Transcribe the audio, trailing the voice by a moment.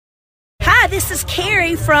this is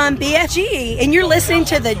Carrie from BFG, and you're listening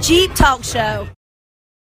to the Jeep Talk Show.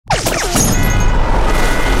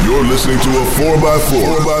 You're listening to a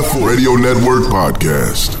 4x4 Radio Network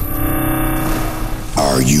podcast.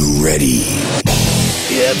 Are you ready?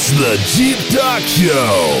 It's the Jeep Talk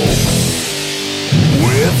Show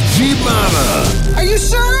with Jeep Mama. Are you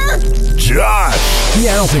sure? Josh.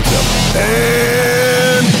 Yeah, I don't think so.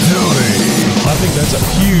 And Tony. I think that's a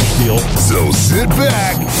huge deal. So sit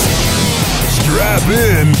back, strap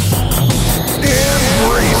in, and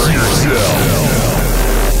brace yourself.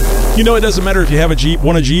 You know, it doesn't matter if you have a Jeep,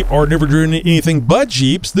 want a Jeep, or never driven anything but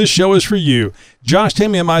Jeeps. This show is for you. Josh,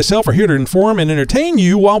 Tammy, and myself are here to inform and entertain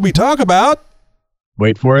you while we talk about...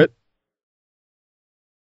 Wait for it.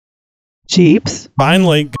 Jeeps.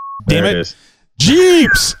 Finally, damn there it. It is.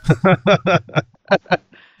 Jeeps!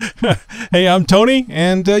 Hey, I'm Tony,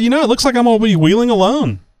 and it looks like I'm going to be wheeling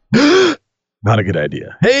alone. Not a good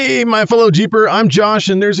idea. Hey, my fellow Jeeper, I'm Josh,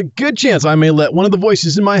 and there's a good chance I may let one of the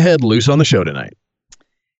voices in my head loose on the show tonight.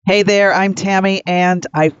 Hey there, I'm Tammy, and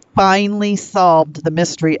I finally solved the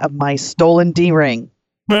mystery of my stolen D-ring.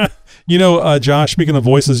 Josh, speaking of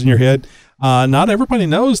voices in your head, not everybody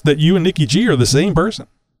knows that you and Nikki G are the same person.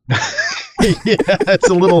 Yeah, it's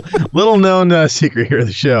a little known secret here at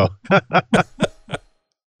the show.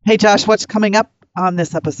 Hey, Josh, what's coming up on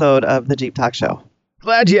this episode of the Jeep Talk Show?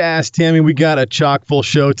 Glad you asked, Tammy. We got a chock full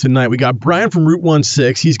show tonight. We got Brian from Route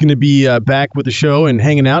 16. He's going to be back with the show and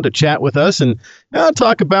hanging out to chat with us and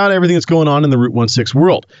talk about everything that's going on in the Route 16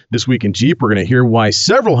 world. This week in Jeep, we're going to hear why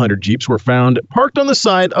several hundred Jeeps were found parked on the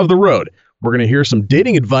side of the road. We're going to hear some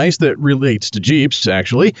dating advice that relates to Jeeps,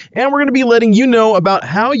 actually, and we're going to be letting you know about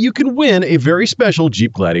how you can win a very special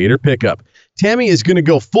Jeep Gladiator pickup. Tammy is going to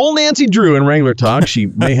go full Nancy Drew in Wrangler talk. She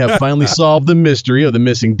may have finally solved the mystery of the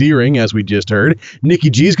missing D-ring, as we just heard. Nikki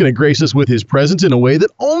G is going to grace us with his presence in a way that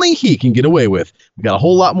only he can get away with. We got a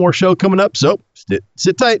whole lot more show coming up, so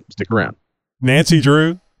sit tight, stick around. Nancy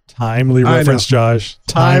Drew, timely reference, Josh.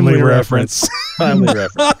 Timely reference. Timely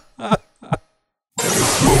reference.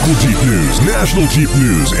 Local Jeep news, national Jeep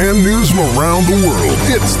news, and news from around the world.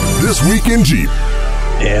 It's This Week in Jeep.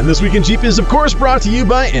 And This Week in Jeep is, of course, brought to you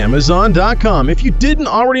by Amazon.com. If you didn't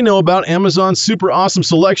already know about Amazon's super awesome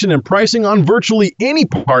selection and pricing on virtually any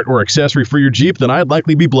part or accessory for your Jeep, then I'd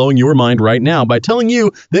likely be blowing your mind right now by telling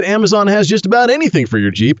you that Amazon has just about anything for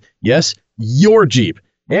your Jeep. Yes, your Jeep.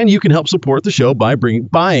 And you can help support the show by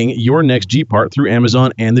buying your next Jeep part through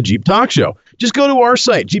Amazon and the Jeep Talk Show. Just go to our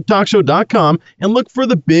site, JeepTalkShow.com, and look for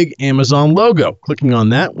the big Amazon logo. Clicking on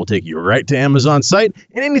that will take you right to Amazon's site,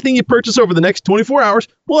 and anything you purchase over the next 24 hours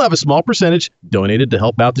will have a small percentage donated to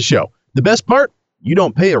help out the show. The best part? You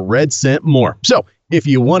don't pay a red cent more. So, if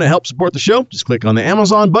you want to help support the show, just click on the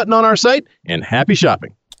Amazon button on our site, and happy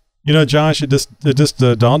shopping. Josh, it just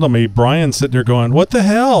dawned on me. Brian's sitting there going, what the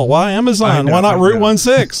hell? Why Amazon? Why not Route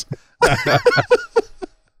 16?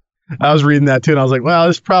 I was reading that too, and I was like, well,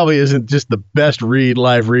 this probably isn't just the best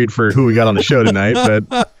live read for who we got on the show tonight,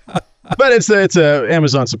 but it's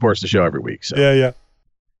Amazon supports the show every week. So. Yeah.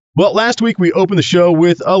 Well, last week we opened the show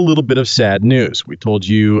with a little bit of sad news. We told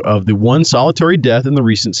you of the one solitary death in the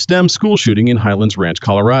recent STEM school shooting in Highlands Ranch,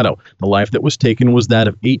 Colorado. The life that was taken was that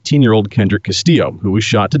of 18-year-old Kendrick Castillo, who was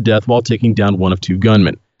shot to death while taking down one of two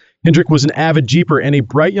gunmen. Kendrick was an avid Jeeper and a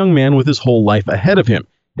bright young man with his whole life ahead of him.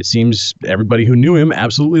 It seems everybody who knew him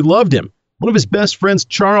absolutely loved him. One of his best friends,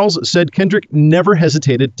 Charles, said Kendrick never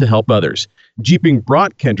hesitated to help others. Jeeping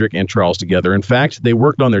brought Kendrick and Charles together. In fact, they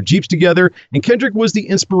worked on their Jeeps together, and Kendrick was the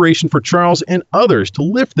inspiration for Charles and others to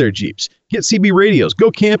lift their Jeeps, get CB radios, go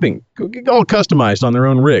camping, go get all customized on their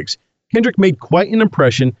own rigs. Kendrick made quite an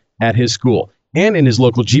impression at his school and in his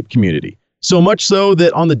local Jeep community. So much so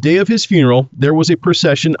that on the day of his funeral, there was a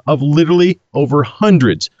procession of literally over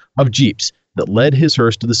hundreds of Jeeps that led his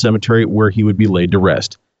hearse to the cemetery where he would be laid to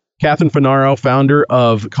rest. Catherine Finaro, founder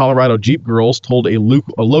of Colorado Jeep Girls, told a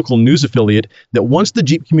local news affiliate that once the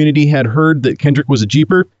Jeep community had heard that Kendrick was a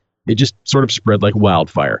Jeeper, it just sort of spread like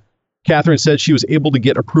wildfire. Catherine said she was able to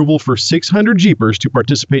get approval for 600 Jeepers to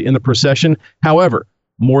participate in the procession. However,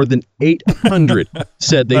 more than 800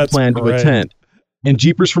 said they planned to attend. And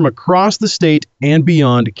Jeepers from across the state and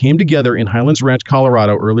beyond came together in Highlands Ranch,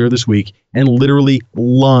 Colorado earlier this week and literally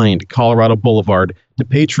lined Colorado Boulevard to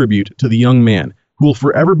pay tribute to the young man who will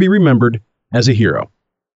forever be remembered as a hero.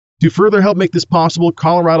 To further help make this possible,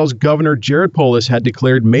 Colorado's Governor Jared Polis had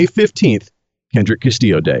declared May 15th Kendrick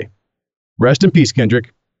Castillo Day. Rest in peace,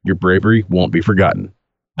 Kendrick. Your bravery won't be forgotten.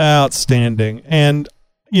 Outstanding. And,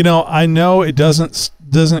 I know it doesn't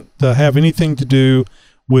have anything to do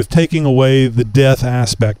with taking away the death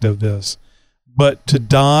aspect of this, but to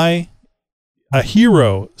die a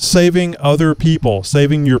hero saving other people,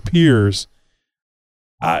 saving your peers.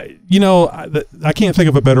 I can't think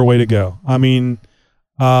of a better way to go. I mean,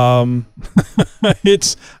 I don't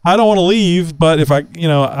want to leave, but if I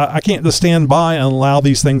can't just stand by and allow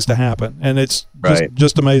these things to happen. And it's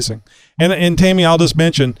just amazing. And Tammy, I'll just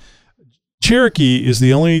mention, Cherokee is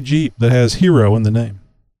the only Jeep that has hero in the name.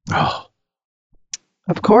 Oh,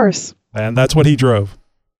 of course. And that's what he drove.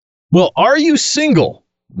 Well, are you single?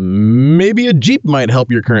 Maybe a Jeep might help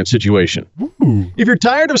your current situation. Ooh. If you're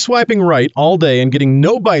tired of swiping right all day and getting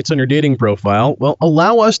no bites on your dating profile, well,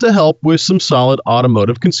 allow us to help with some solid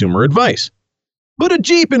automotive consumer advice. Put a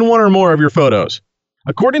Jeep in one or more of your photos.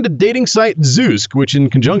 According to dating site Zoosk, which in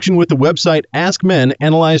conjunction with the website Ask Men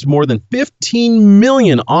analyzed more than 15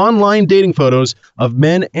 million online dating photos of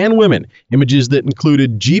men and women, images that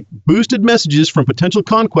included Jeep boosted messages from potential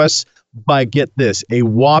conquests by, get this, a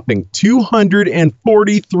whopping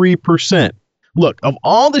 243%. Look, of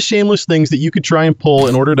all the shameless things that you could try and pull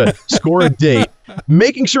in order to score a date,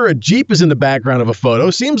 making sure a Jeep is in the background of a photo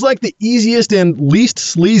seems like the easiest and least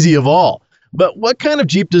sleazy of all. But what kind of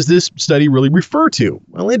Jeep does this study really refer to?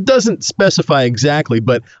 Well, it doesn't specify exactly,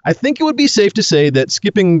 but I think it would be safe to say that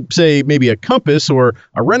skipping, say, maybe a Compass or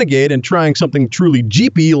a Renegade and trying something truly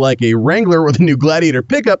Jeepy like a Wrangler with a new Gladiator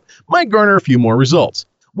pickup might garner a few more results.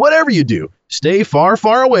 Whatever you do, stay far,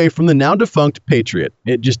 far away from the now defunct Patriot.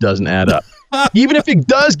 It just doesn't add up. Even if it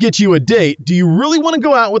does get you a date, do you really want to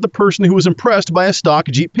go out with a person who was impressed by a stock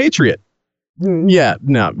Jeep Patriot? Yeah,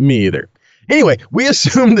 no, me either. Anyway, we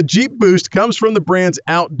assume the Jeep Boost comes from the brand's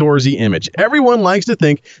outdoorsy image. Everyone likes to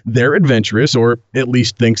think they're adventurous, or at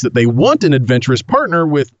least thinks that they want an adventurous partner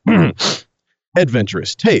with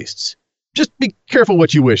adventurous tastes. Just be careful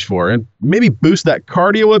what you wish for, and maybe boost that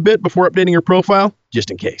cardio a bit before updating your profile, just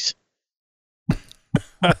in case.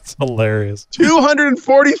 That's hilarious.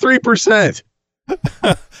 243%.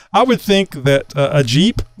 I would think that a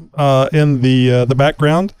Jeep in the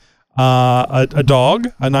background, a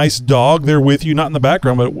dog, a nice dog there with you, not in the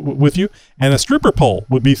background, but with you, and a stripper pole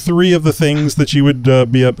would be three of the things that you would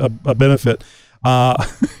be a benefit.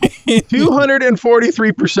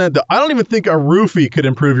 243%. I don't even think a roofie could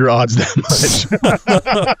improve your odds that much.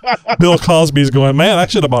 Bill Cosby's going, man, I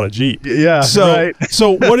should have bought a Jeep. Yeah. So, right.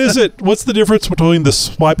 So what is it? What's the difference between the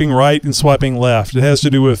swiping right and swiping left? It has to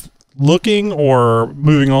do with looking or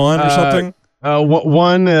moving on or something.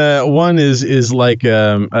 One is like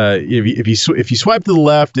if you swipe to the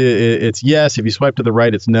left, it's yes. If you swipe to the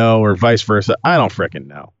right, it's no, or vice versa. I don't frickin'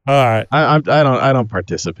 know. All right, I don't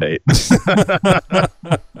participate.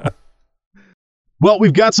 Well,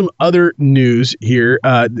 we've got some other news here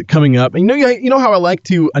coming up. And you know how I like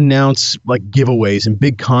to announce like giveaways and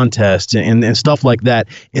big contests and stuff like that,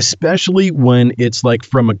 especially when it's like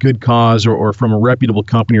from a good cause or from a reputable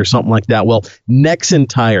company or something like that. Well, Nexen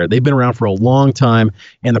Tire, they've been around for a long time,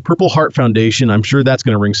 and the Purple Heart Foundation, I'm sure that's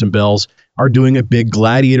going to ring some bells, are doing a big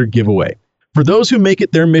Gladiator giveaway. For those who make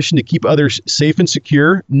it their mission to keep others safe and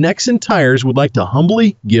secure, Nexen Tires would like to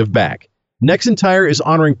humbly give back. Nexen Tire is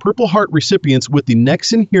honoring Purple Heart recipients with the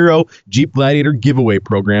Nexen Hero Jeep Gladiator giveaway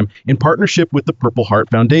program in partnership with the Purple Heart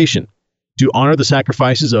Foundation. To honor the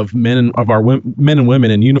sacrifices of men and women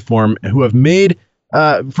in uniform who have made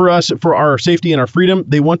for our safety and our freedom,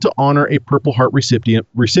 they want to honor a Purple Heart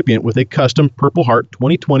recipient with a custom Purple Heart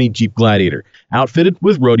 2020 Jeep Gladiator, outfitted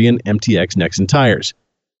with Rodian MTX Nexen tires.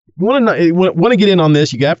 You want to get in on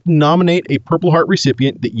this, you have to nominate a Purple Heart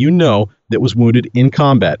recipient that you know that was wounded in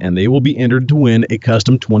combat, and they will be entered to win a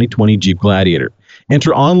custom 2020 Jeep Gladiator.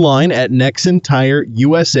 Enter online at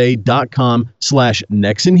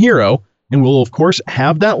nexentireusa.com/NexenHero, and we'll, of course,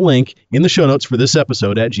 have that link in the show notes for this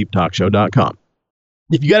episode at JeepTalkShow.com.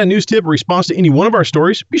 If you got a news tip or response to any one of our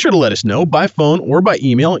stories, be sure to let us know by phone or by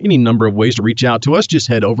email. Any number of ways to reach out to us. Just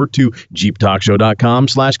head over to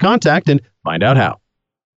JeepTalkShow.com/contact and find out how.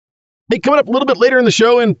 Hey, coming up a little bit later in the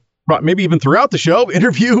show, and maybe even throughout the show,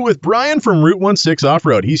 interview with Brian from Route 16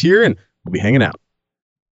 Off-Road. He's here, and we'll be hanging out.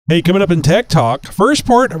 Hey, coming up in Tech Talk, first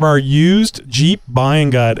part of our used Jeep buying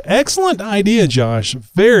guide. Excellent idea, Josh.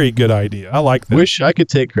 Very good idea. I like that. Wish I could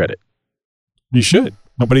take credit. You should.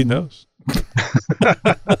 Nobody knows.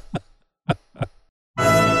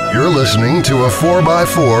 You're listening to a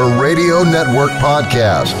 4x4 Radio Network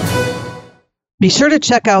podcast. Be sure to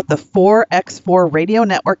check out the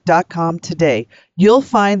 4x4radionetwork.com today. You'll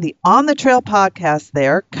find the On the Trail podcast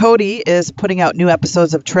there. Cody is putting out new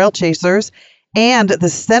episodes of Trail Chasers, and the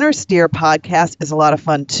Center Steer podcast is a lot of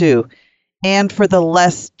fun too. And for the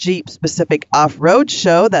less Jeep-specific off-road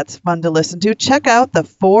show that's fun to listen to, check out the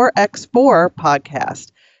 4x4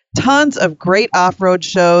 podcast. Tons of great off-road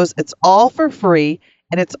shows. It's all for free,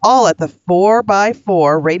 And it's all at the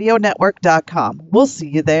 4x4radionetwork.com. We'll see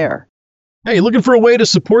you there. Hey, looking for a way to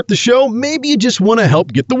support the show? Maybe you just want to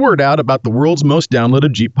help get the word out about the world's most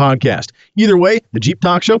downloaded Jeep podcast. Either way, the Jeep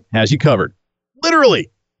Talk Show has you covered. Literally,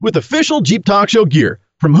 with official Jeep Talk Show gear.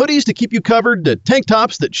 From hoodies to keep you covered to tank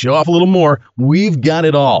tops that show off a little more, we've got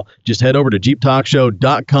it all. Just head over to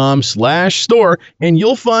jeeptalkshow.com/store and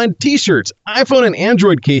you'll find t-shirts, iPhone and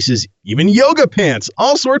Android cases, even yoga pants,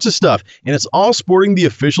 all sorts of stuff. And it's all sporting the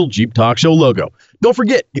official Jeep Talk Show logo. Don't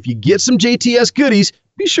forget, if you get some JTS goodies,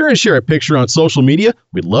 be sure and share a picture on social media.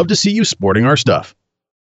 We'd love to see you sporting our stuff.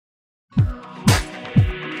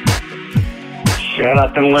 Shut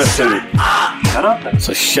up and listen. Shut up.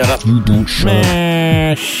 So shut up. You don't shut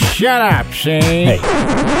Man, shut up, Shane. Hey,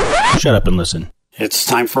 shut up and listen. It's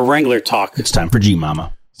time for Wrangler Talk. It's time for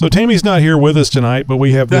G-Mama. So Tammy's not here with us tonight, but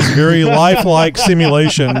we have this very lifelike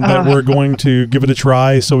simulation that we're going to give it a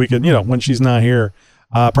try so we can, when she's not here,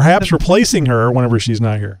 perhaps replacing her whenever she's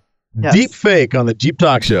not here. Yes. Deep fake on the Jeep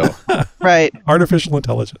Talk Show. Right. Artificial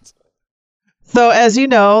intelligence. So as you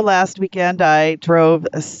know, last weekend I drove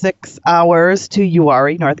 6 hours to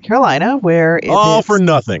Uwharrie, North Carolina, where it All is... for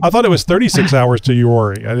nothing. I thought it was 36 hours to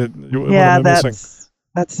Uwharrie. Yeah, that's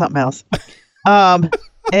something else.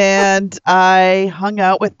 And I hung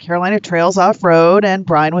out with Carolina Trails Off-Road and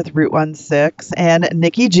Brian with Route 16, and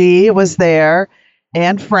Nikki G was there,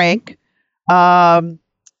 and Frank. The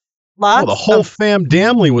whole fam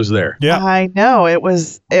damnly was there. Yeah. I know. It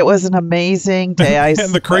was an amazing day.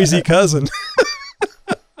 And the crazy cousin.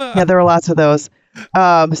 Yeah, there were lots of those.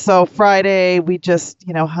 So Friday we just,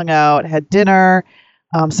 hung out, had dinner.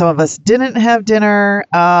 Some of us didn't have dinner.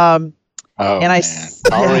 And man.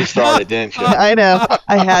 Already started, didn't you? I know.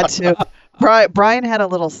 I had to. Brian had a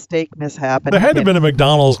little steak mishap. There had to have been a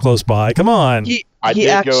McDonald's close by. Come on. I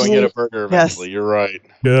did go and get a burger eventually. Yes. You're right.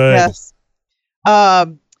 Good. Yes.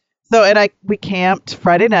 We camped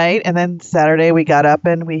Friday night, and then Saturday we got up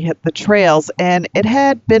and we hit the trails, and it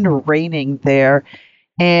had been raining there.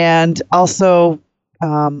 And also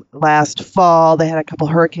last fall they had a couple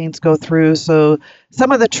hurricanes go through, so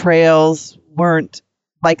some of the trails weren't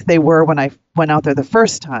like they were when I went out there the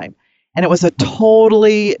first time. And it was a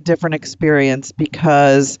totally different experience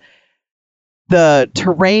because the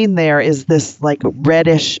terrain there is this like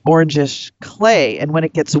reddish, orangish clay. And when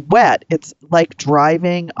it gets wet, it's like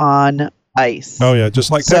driving on ice. Oh, yeah.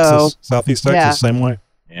 Just like Texas, Southeast Texas, same way.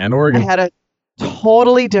 And Oregon. I had a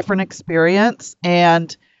totally different experience.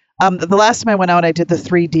 And the last time I went out, I did the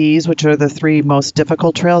 3Ds, which are the 3 most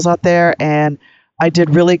difficult trails out there. And I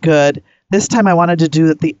did really good. This time I wanted to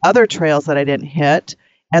do the other trails that I didn't hit.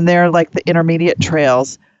 And they're like the intermediate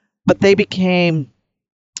trails. But they became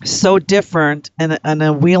so different and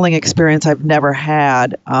a wheeling experience I've never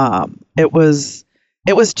had. It was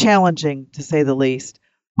challenging, to say the least.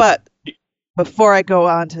 But before I go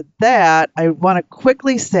on to that, I want to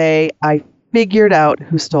quickly say I figured out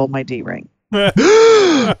who stole my D-ring.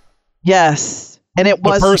 Yes. And it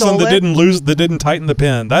was the person stolen. that didn't tighten the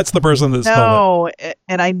pin. That's the person that stole it. No,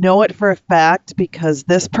 and I know it for a fact because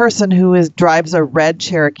this person who drives a red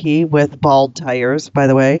Cherokee with bald tires, by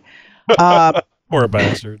the way. Poor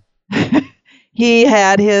bastard. He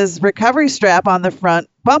had his recovery strap on the front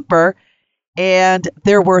bumper, and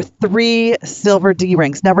there were 3 silver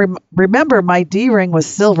D-rings. Now, remember, my D-ring was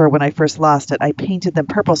silver when I first lost it. I painted them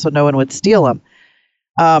purple so no one would steal them.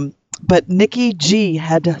 But Nikki G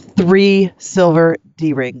had 3 silver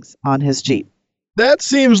D-rings on his Jeep. That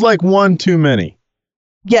seems like one too many.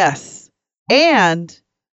 Yes. And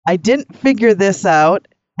I didn't figure this out.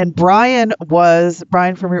 And Brian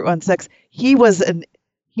from Route 16. He was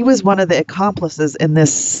one of the accomplices in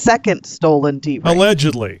this second stolen D-ring.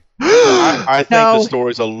 Allegedly. I think the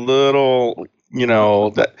story's a little,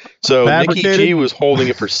 So Nikki G was holding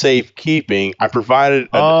it for safekeeping. I provided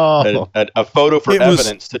a photo for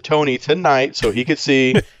evidence to Tony tonight so he could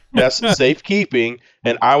see that's safekeeping,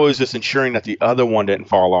 and I was just ensuring that the other one didn't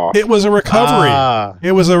fall off. It was a recovery.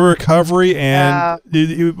 It was a recovery, and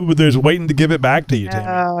there's waiting to give it back to you,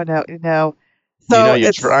 Tammy. No. So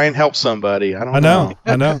you try and help somebody. I know.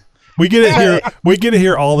 We get it here. We get it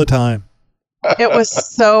here all the time. It was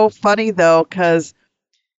so funny though, because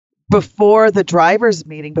before the drivers'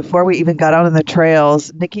 meeting, before we even got out on the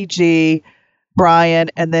trails, Nikki G, Brian,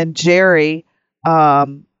 and then Jerry,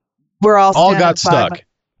 we're all got stuck.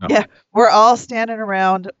 Yeah, we're all standing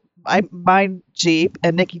around my Jeep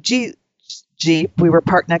and Nikki G's Jeep. We were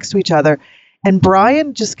parked next to each other, and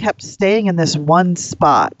Brian just kept staying in this one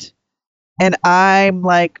spot, and I'm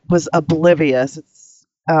was oblivious. It's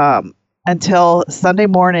until Sunday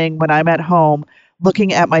morning when I'm at home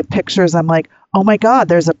looking at my pictures, I'm like, oh my God,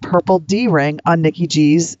 there's a purple D-ring on Nikki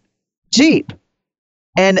G's Jeep.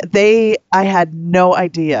 And I had no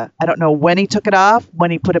idea. I don't know when he took it off,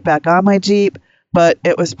 when he put it back on my Jeep, but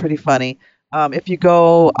it was pretty funny. If you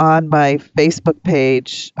go on my Facebook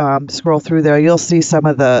page, scroll through there, you'll see some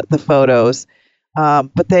of the photos.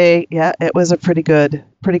 But it was a pretty good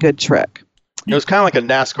trick. It was kind of like a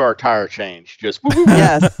NASCAR tire change. Just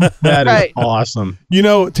yes, that is awesome. You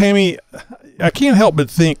know, Tammy, I can't help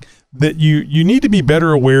but think that you need to be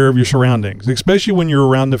better aware of your surroundings, especially when you're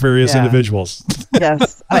around nefarious individuals.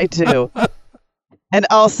 Yes, I do. And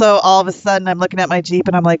also, all of a sudden, I'm looking at my Jeep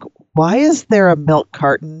and I'm like, why is there a milk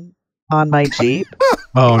carton on my Jeep?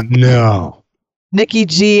 Oh, no. Nikki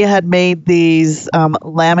G had made these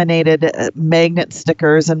laminated magnet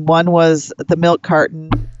stickers, and one was the milk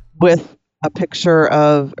carton with a picture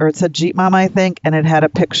of, or it said Jeep Mama, I think, and it had a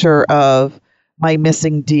picture of my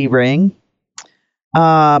missing D-ring.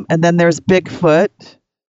 And then there's Bigfoot,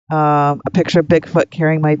 a picture of Bigfoot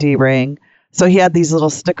carrying my D-ring. So he had these little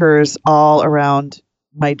stickers all around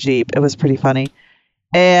my Jeep. It was pretty funny.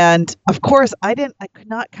 And of course, I could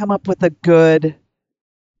not come up with a good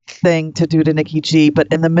thing to do to Nikki G, but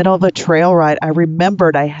in the middle of a trail ride, I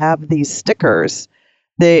remembered I have these stickers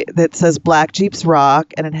that says Black Jeeps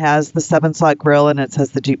Rock, and it has the 7-slot grill, and it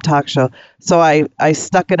says the Jeep Talk Show. So I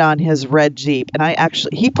stuck it on his red Jeep, and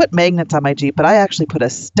he put magnets on my Jeep, but I actually put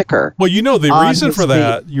a sticker. Well, you know, the reason for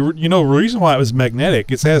that, the reason why it was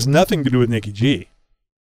magnetic, it has nothing to do with Nikki G.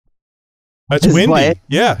 That's his Wendy. wife.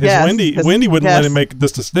 Yeah, Wendy wouldn't let him make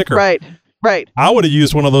just a sticker. Right. I would have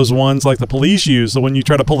used one of those ones like the police use, so when you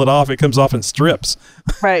try to pull it off, it comes off in strips.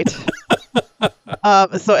 Right.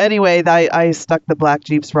 So anyway, I stuck the Black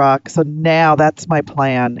Jeeps Rock. So now that's my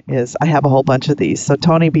plan, is I have a whole bunch of these. So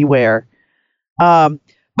Tony, beware.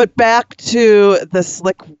 But back to the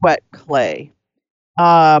slick wet clay.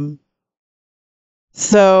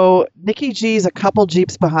 So Nikki G's a couple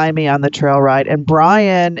Jeeps behind me on the trail ride, and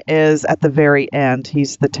Brian is at the very end.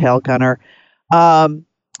 He's the tail gunner.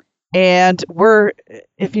 And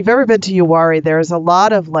if you've ever been to Uwharrie, there's a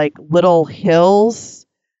lot of like little hills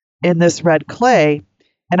in this red clay.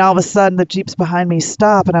 And all of a sudden the Jeeps behind me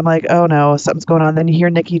stop, and I'm like, oh no, something's going on. Then you hear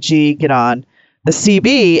Nikki G get on the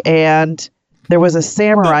CB, and there was a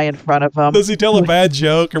samurai in front of him. Does he tell a bad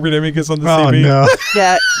joke every time he gets on the CB? No.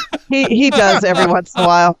 Yeah, he does every once in a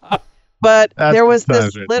while. But there was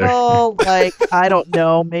this little, like, I don't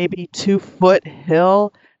know, maybe 2-foot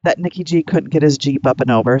hill that Nikki G couldn't get his Jeep up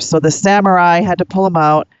and over. So the samurai had to pull him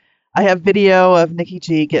out. I have video of Nikki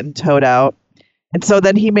G getting towed out. And so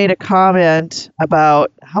then he made a comment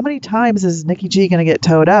about how many times is Nikki G going to get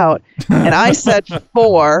towed out? And I said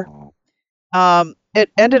 4. It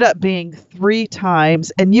ended up being 3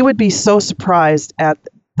 times. And you would be so surprised at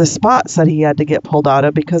the spots that he had to get pulled out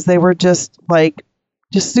of, because they were just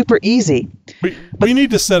super easy. We need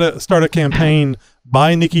to start a campaign,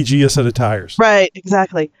 buy Nikki G a set of tires. Right,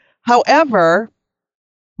 exactly. However,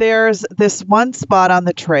 there's this one spot on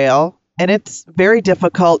the trail, and it's very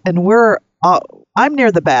difficult, and I'm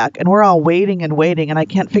near the back, and we're all waiting, and I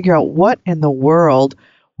can't figure out what in the world,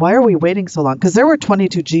 why are we waiting so long? Because there were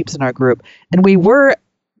 22 Jeeps in our group, and we were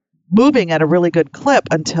moving at a really good clip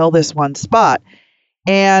until this one spot.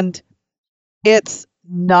 And it's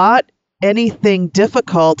not anything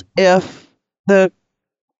difficult if the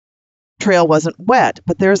trail wasn't wet,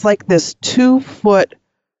 but there's like this 2-foot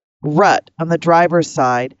rut on the driver's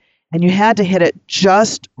side, and you had to hit it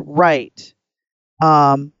just right,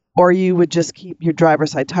 or you would just your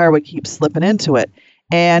driver's side tire would keep slipping into it.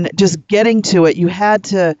 And just getting to it, you had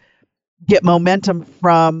to get momentum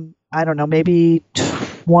from, I don't know, maybe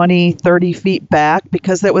 20, 30 feet back,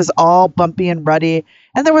 because it was all bumpy and rutty,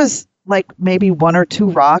 and there was like maybe 1 or 2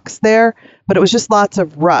 rocks there, but it was just lots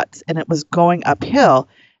of ruts, and it was going uphill.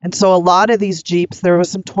 And so a lot of these Jeeps, there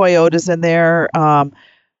was some Toyotas in there.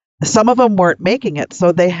 Some of them weren't making it,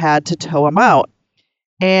 so they had to tow them out.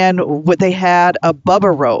 And they had a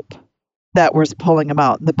Bubba rope that was pulling them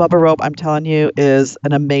out. And the Bubba rope, I'm telling you, is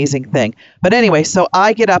an amazing thing. But anyway, so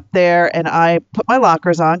I get up there and I put my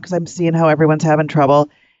lockers on because I'm seeing how everyone's having trouble.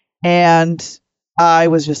 And I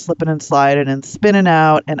was just slipping and sliding and spinning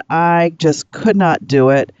out, and I just could not do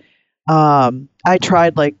it. I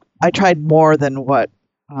tried more than what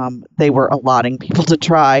they were allotting people to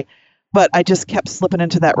try, but I just kept slipping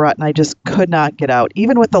into that rut, and I just could not get out,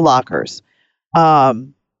 even with the lockers.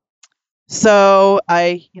 So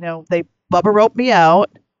they Bubba roped me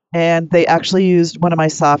out, and they actually used one of my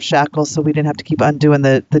soft shackles, so we didn't have to keep undoing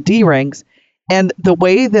the D-rings. And the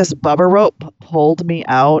way this Bubba rope pulled me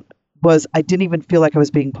out was, I didn't even feel like I was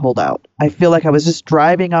being pulled out. I feel like I was just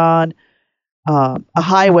driving on a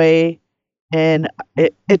highway, and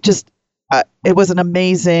it was an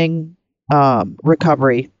amazing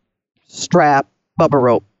recovery strap, Bubba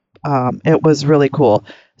rope. It was really cool.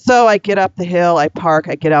 So I get up the hill, I park,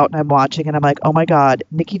 I get out, and I'm watching, and I'm like, oh my God,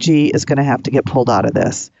 Nikki G is going to have to get pulled out of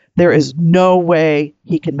this. There is no way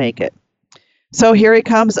he can make it. So here he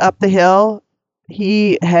comes up the hill.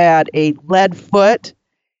 He had a lead foot,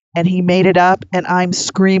 and he made it up, and I'm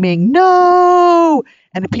screaming, no!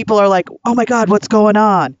 And people are like, oh my God, what's going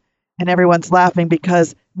on? And everyone's laughing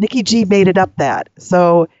because Nikki G made it up that.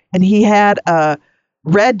 So, and he had a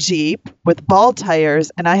red Jeep with ball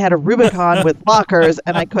tires, and I had a Rubicon with lockers,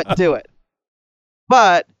 and I couldn't do it.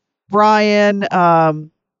 But Brian at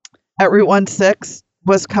Route 16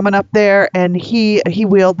 was coming up there, and he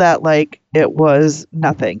wheeled that like it was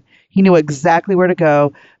nothing. He knew exactly where to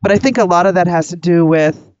go. But I think a lot of that has to do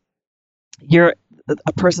with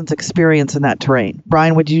a person's experience in that terrain.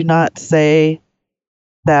 Brian, would you not say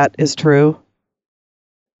that is true?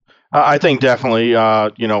 I think definitely,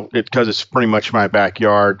 because it's pretty much my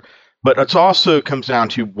backyard. But it also comes down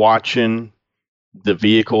to watching the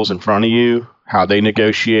vehicles in front of you, how they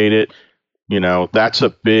negotiate it. That's a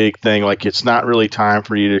big thing. Like, it's not really time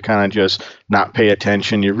for you to kind of just not pay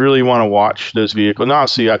attention. You really want to watch those vehicles. And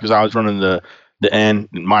obviously, because I was running the end,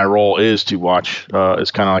 my role is to watch.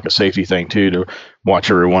 It's kind of like a safety thing, too, to watch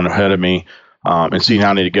everyone ahead of me. And see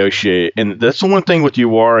how they negotiate. And that's the one thing with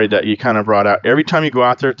Uwharrie that you kind of brought out. Every time you go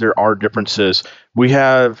out there, there are differences. We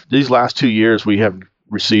have, these last 2 years, we have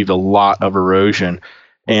received a lot of erosion.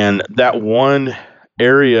 And that one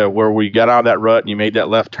area where we got out of that rut and you made that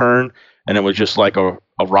left turn, and it was just like a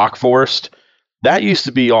rock forest, that used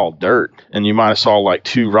to be all dirt. And you might have saw like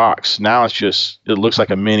 2 rocks. Now it looks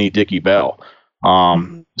like a mini Dickie Bell.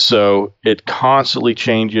 So it constantly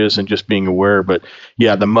changes, and just being aware. But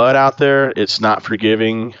yeah, the mud out there, it's not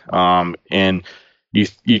forgiving. And you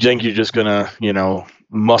think you're just gonna,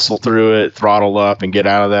 muscle through it, throttle up, and get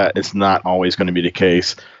out of that. It's not always going to be the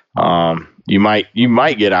case. You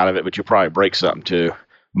might get out of it, but you'll probably break something too.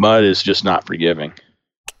 Mud is just not forgiving.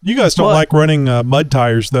 You guys don't like running mud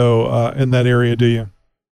tires though in that area, do you?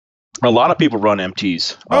 A lot of people run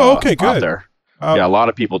MTs. Okay, good. Out there. Yeah, a lot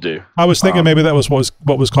of people do. I was thinking maybe that was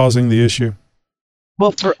what was causing the issue.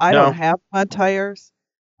 Well, I don't have mud tires.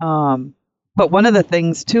 But one of the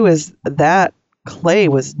things too is that clay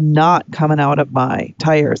was not coming out of my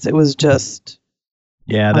tires. It was just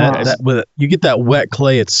you get that wet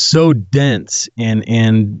clay, it's so dense,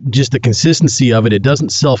 and just the consistency of it, it doesn't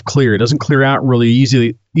self-clear. It doesn't clear out really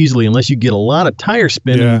easily unless you get a lot of tire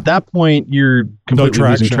spin. Yeah. At that point, you're completely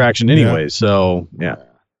losing traction anyway. Yeah. So, yeah.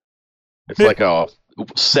 It's like a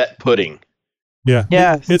set pudding. Yeah.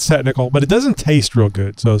 It's technical, but it doesn't taste real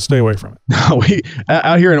good, so stay away from it.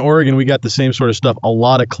 Out here in Oregon, we got the same sort of stuff. A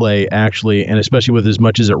lot of clay, actually, and especially with as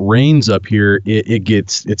much as it rains up here,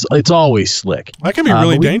 it's always slick. That can be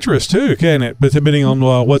really dangerous too, can't it? But depending on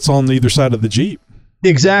what's on either side of the Jeep.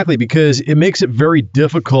 Exactly, because it makes it very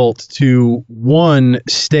difficult to, one,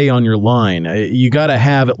 stay on your line. You got to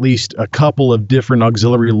have at least a couple of different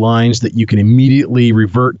auxiliary lines that you can immediately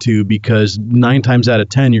revert to, because 9 times out of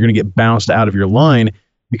 10, you're going to get bounced out of your line,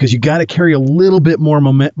 because you got to carry a little bit more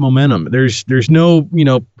momentum. There's no,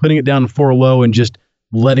 putting it down 4 low and just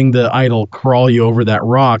letting the idle crawl you over that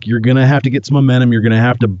rock. You're going to have to get some momentum. You're going to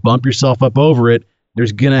have to bump yourself up over it.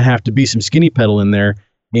 There's going to have to be some skinny pedal in there.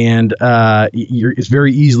 And it's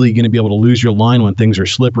very easily going to be able to lose your line when things are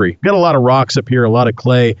slippery. Got a lot of rocks up here, a lot of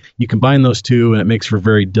clay. You combine those two, and it makes for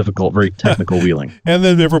very difficult, very technical wheeling. And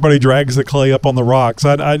then everybody drags the clay up on the rocks.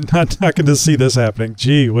 I can just see this happening.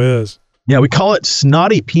 Gee whiz. Yeah, we call it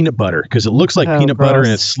snotty peanut butter because it looks like peanut butter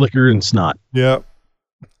and it's slicker than snot. Yeah.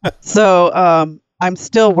 So I'm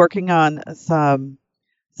still working on some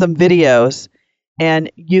videos, and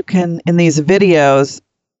you can, in these videos,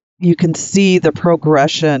 you can see the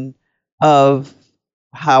progression of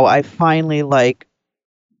how I finally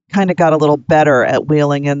kind of got a little better at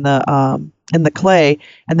wheeling in the clay.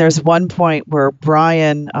 And there's one point where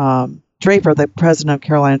Brian Draper, the president of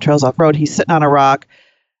Carolina Trails Off-Road, he's sitting on a rock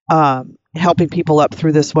helping people up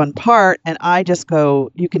through this one part. And I just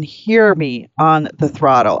go, you can hear me on the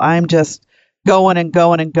throttle. I'm just going and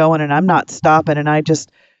going and going, and I'm not stopping. And I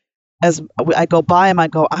just, as I go by him, I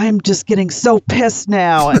go, I'm just getting so pissed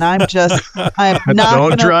now, and I'm not.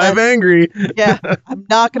 Don't drive angry. Yeah, I'm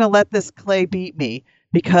not going to let this clay beat me,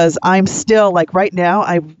 because I'm still right now.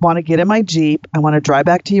 I want to get in my Jeep. I want to drive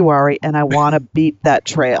back to Uwharrie, and I want to beat that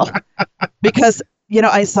trail, because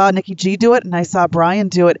I saw Nikki G do it, and I saw Brian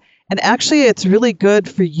do it, and actually, it's really good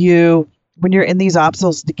for you when you're in these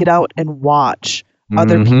obstacles to get out and watch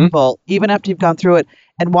other people, even after you've gone through it,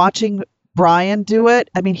 and watching Brian do it.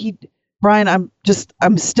 I mean, Brian, I'm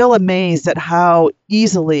still amazed at how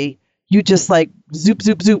easily you just like zoop,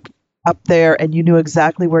 zoop, zoop up there, and you knew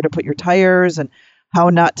exactly where to put your tires and how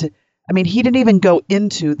not to. I mean, he didn't even go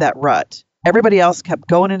into that rut. Everybody else kept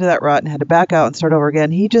going into that rut and had to back out and start over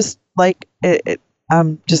again. He just like it.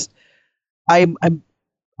 I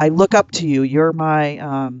look up to you. You're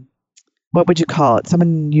my what would you call it?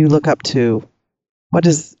 Someone you look up to.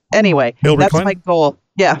 Anyway, Hillary that's Clinton? my goal.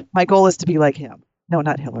 Yeah, my goal is to be like him. No,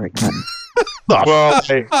 not Hillary Clinton. Well,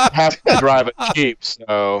 I have to drive a Jeep,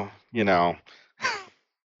 so I'm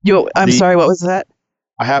sorry, what was that?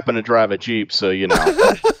 I happen to drive a Jeep, so Yeah.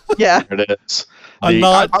 there it is. A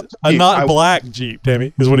not black Jeep,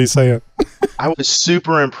 Tammy, is what he's saying. I was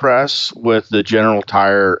super impressed with the General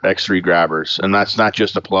Tire X3 grabbers, and that's not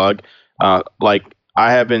just a plug. I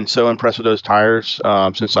have been so impressed with those tires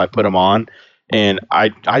since I put them on, and I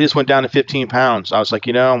just went down to 15 pounds. I was like,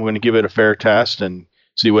 I'm going to give it a fair test and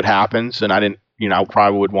see what happens. And I didn't, I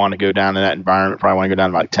probably would want to go down in that environment. Probably want to go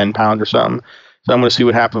down to like 10 pounds or something. So I'm going to see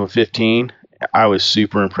what happens with 15. I was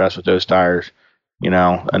super impressed with those tires,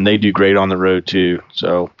 and they do great on the road too.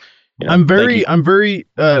 So. I'm very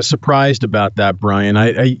surprised about that, Brian.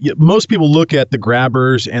 Most people look at the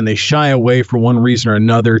grabbers and they shy away for one reason or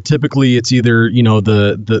another. Typically, it's either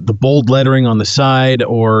the bold lettering on the side,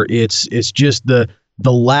 or it's just the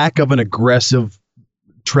lack of an aggressive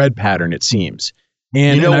tread pattern. It seems,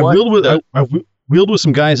 and I've wheeled with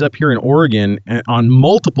some guys up here in Oregon on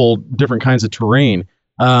multiple different kinds of terrain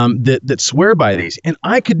that swear by these, and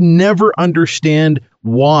I could never understand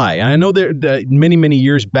why. And I know that many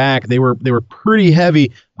years back they were pretty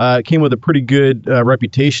heavy. Came with a pretty good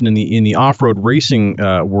reputation in the off-road racing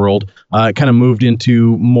world. Kind of moved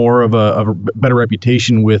into more of a better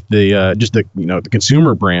reputation with the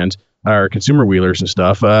consumer brands or consumer wheelers and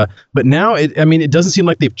stuff. But now it doesn't seem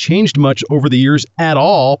like they've changed much over the years at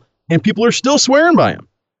all, and people are still swearing by them.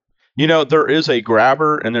 There is a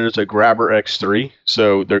grabber and there's a grabber X3,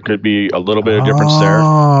 so there could be a little bit of difference there.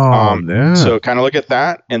 Yeah. So kind of look at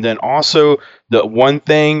that. And then also the one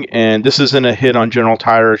thing, and this isn't a hit on General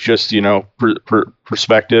Tire, it's just,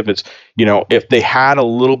 perspective. It's, if they had a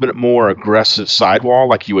little bit more aggressive sidewall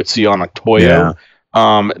like you would see on a Toyo,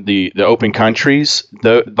 the open countries,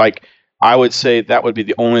 I would say that would be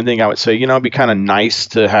the only thing I would say, it'd be kind of nice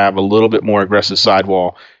to have a little bit more aggressive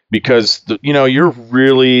sidewall. Because,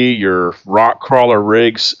 your rock crawler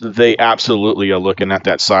rigs, they absolutely are looking at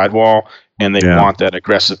that sidewall and they want that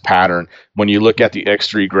aggressive pattern. When you look at the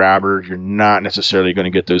X3 grabber, you're not necessarily going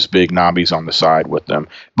to get those big knobbies on the side with them.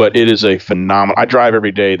 But it is a phenomenal. I drive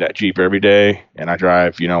that Jeep every day, and I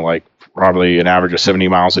drive, probably an average of 70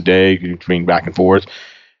 miles a day between back and forth.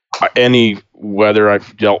 Any weather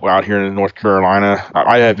I've dealt out here in North Carolina,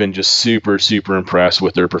 I have been just super, super impressed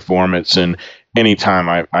with their performance. And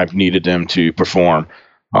anytime I've needed them to perform,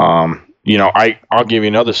 I'll give you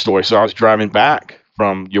another story. So I was driving back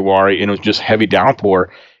from Uwharrie, and it was just heavy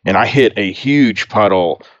downpour, and I hit a huge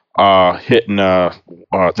puddle, hitting I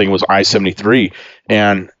think it was I-73,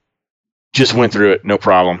 and just went through it, no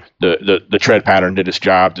problem. The tread pattern did its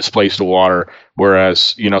job, displaced the water.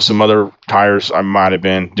 Whereas, some other tires, I might have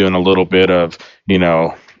been doing a little bit of,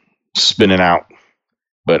 spinning out.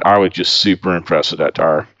 But I was just super impressed with that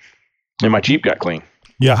tire. And my Jeep got clean.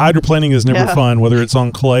 Yeah, hydroplaning is never fun, whether it's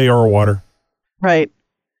on clay or water. Right.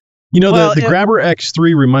 The Grabber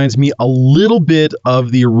X3 reminds me a little bit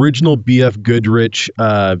of the original BF Goodrich,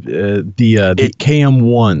 the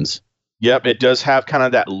KM1s. Yep, it does have kind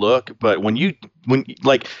of that look, but when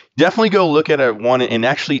definitely go look at one and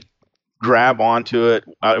actually grab onto it.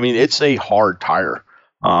 I mean, it's a hard tire,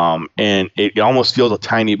 and it almost feels a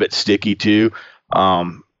tiny bit sticky too.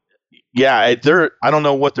 I don't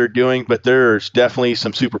know what they're doing, but there's definitely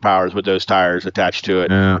some superpowers with those tires attached to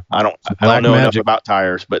it. Yeah. I don't know enough about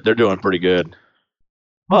tires, but they're doing pretty good.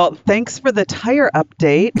 Well, thanks for the tire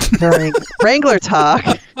update during Wrangler Talk.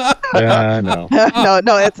 Yeah, I know.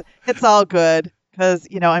 No, it's all good because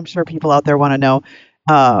I'm sure people out there want to know.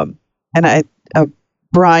 And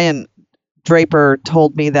Brian Draper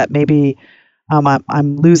told me that maybe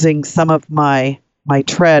I'm losing some of my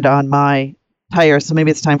tread on my tires, so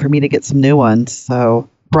maybe it's time for me to get some new ones. So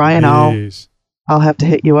Brian, I'll have to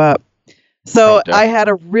hit you up. So I had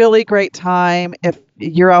a really great time. If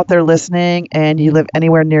you're out there listening and you live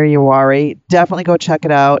anywhere near Uwharrie, definitely go check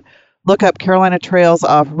it out. Look up Carolina Trails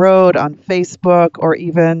Off-Road on Facebook, or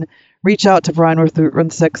even reach out to Brian with Route Run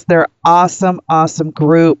 6. They're awesome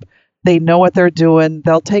group. They know what they're doing.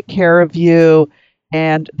 They'll take care of you.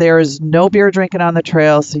 And there is no beer drinking on the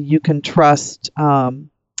trail, so you can trust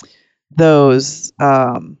those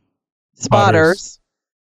spotters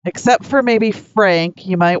except for maybe Frank.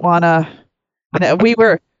 You might want to.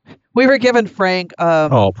 We were giving Frank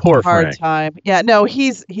poor hard Frank. time. Yeah, no,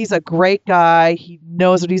 he's a great guy. He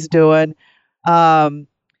knows what he's doing.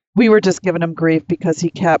 We were just giving him grief because he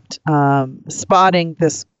kept spotting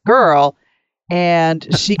this girl, and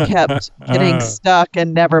she kept getting stuck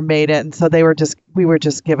and never made it. And so we were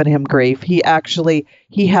just giving him grief. He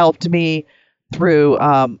helped me through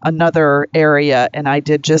another area, and I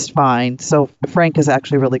did just fine. So Frank is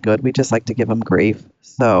actually really good. We just like to give him grief.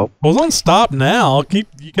 So don't stop now.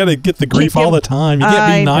 You got to get the grief all the time. You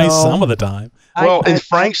can't be nice some of the time. Well, in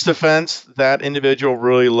Frank's defense, that individual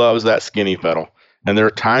really loves that skinny pedal. And there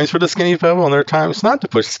are times for the skinny pedal, and there are times not to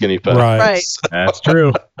push the skinny pedal. Right. That's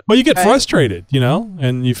true. Well, you get frustrated,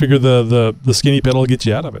 and you figure the skinny pedal will get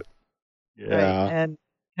you out of it. Yeah. Right. And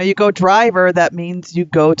you go driver, that means you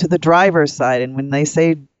go to the driver's side. And when they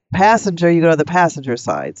say passenger, you go to the passenger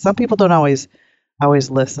side. Some people don't always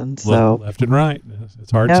listen. So left and right.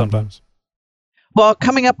 It's hard sometimes. Well,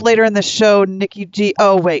 coming up later in the show, Nikki G.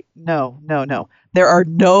 Oh, wait. No. There are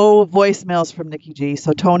no voicemails from Nikki G.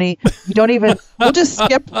 So, Tony, you don't even... we'll just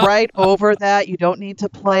skip right over that. You don't need to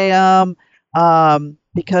play them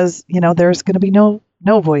because, there's going to be no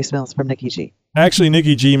voicemails from Nikki G. Actually,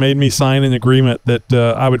 Nikki G made me sign an agreement that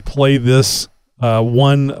I would play this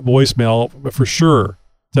one voicemail for sure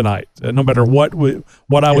tonight, no matter what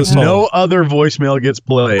I was told. No other voicemail gets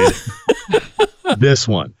played. This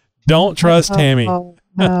one. Don't trust Tammy.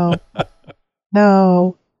 No.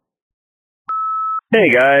 No. Hey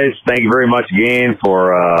guys, thank you very much again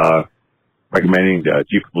for recommending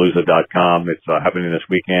Jeepapalooza.com. It's happening this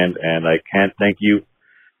weekend, and I can't thank you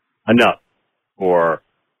enough for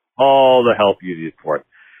all the help you did for it.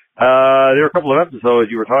 There were a couple of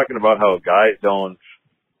episodes you were talking about how guys don't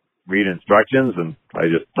read instructions, and I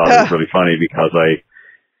just thought it was really funny because I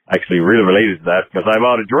actually really related to that because I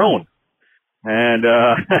bought a drone. And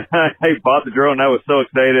I bought the drone, and I was so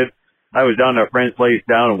excited. I was down at a friend's place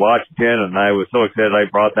down in Washington, and I was so excited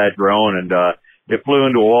I brought that drone, and it flew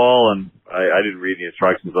into a wall, and I didn't read the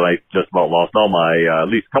instructions, and I just about lost all my,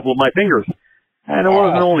 at least a couple of my fingers. And it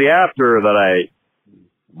wasn't only after that I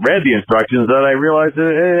read the instructions that I realized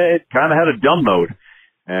it kind of had a dumb mode.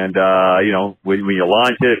 And, when you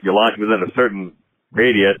launch it, if you launch within a certain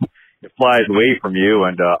radius, it flies away from you,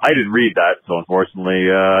 and I didn't read that, so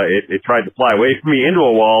unfortunately it tried to fly away from me into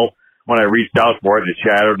a wall. When I reached out for it, it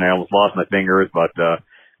shattered, and I almost lost my fingers. But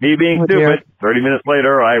me being stupid, 30 minutes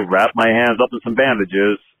later, I wrapped my hands up in some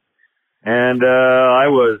bandages, and I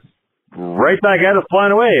was right back at it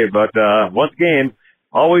flying away. But once again,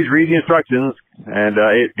 always read the instructions, and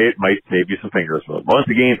it might save you some fingers. So once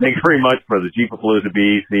again, thanks very much for the Jeepapalooza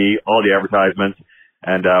BC, all the advertisements,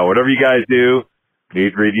 and whatever you guys do,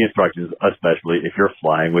 please read the instructions, especially if you're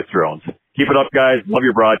flying with drones. Keep it up, guys. Love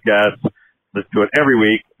your broadcasts. Let's do it every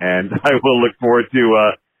week, and I will look forward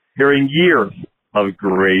to hearing years of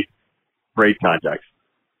great contacts.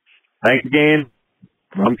 Thanks again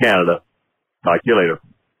from Canada. Talk to you later.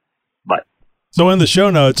 Bye. So in the show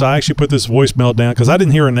notes, I actually put this voicemail down because I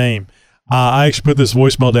didn't hear a name. I actually put this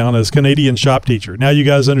voicemail down as Canadian shop teacher. Now you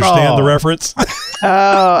guys understand the reference?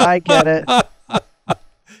 Oh, I get it.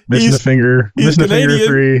 Missing a finger. Missing Canadian. A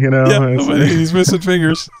finger 3, Yeah, he's missing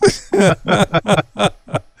fingers.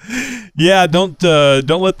 Yeah, don't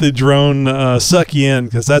let the drone suck you in,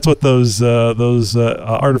 because that's what those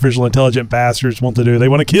artificial intelligent bastards want to do. They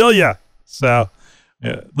want to kill you. So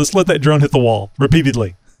let's let that drone hit the wall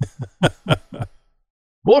repeatedly.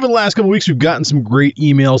 Well, over the last couple of weeks, we've gotten some great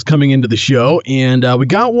emails coming into the show, and we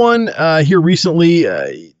got one here recently.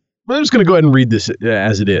 I'm just going to go ahead and read this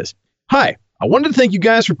as it is. Hi, I wanted to thank you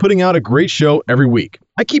guys for putting out a great show every week.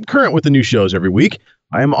 I keep current with the new shows every week.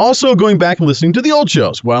 I am also going back and listening to the old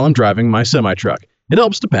shows while I'm driving my semi-truck. It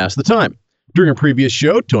helps to pass the time. During a previous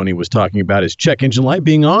show, Tony was talking about his check engine light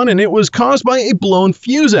being on, and it was caused by a blown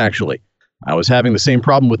fuse, actually. I was having the same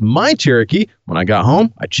problem with my Cherokee. When I got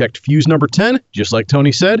home, I checked fuse number 10, just like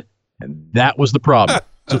Tony said, and that was the problem.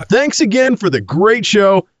 So thanks again for the great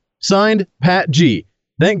show. Signed, Pat G.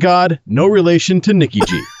 Thank God, no relation to Nikki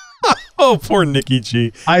G. Oh, poor Nikki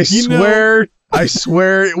G. I swear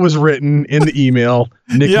it was written in the email.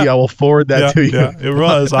 Nikki, I will forward that to you. Yeah, it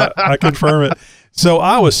was. I confirm it. So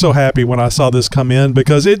I was so happy when I saw this come in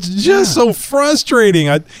because it's just so frustrating.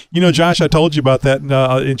 Josh, I told you about that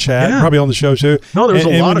in chat, probably on the show too. No, there was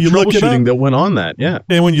a lot of troubleshooting that went on that. Yeah.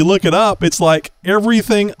 And when you look it up, it's like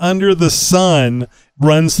everything under the sun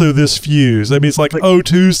runs through this fuse. I mean, it's like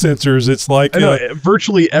O2 sensors. It's like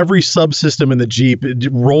virtually every subsystem in the Jeep it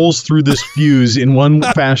rolls through this fuse in one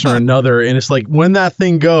fashion or another, and it's like when that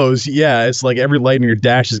thing goes, it's like every light in your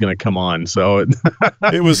dash is going to come on. So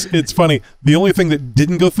it's funny. The only thing that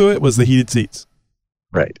didn't go through it was the heated seats.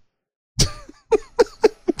 Right.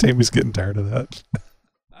 Tammy's getting tired of that.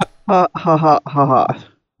 Ha ha ha ha ha.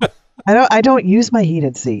 I don't use my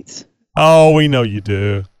heated seats. Oh, we know you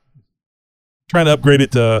do. Trying to upgrade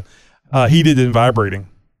it to heated and vibrating.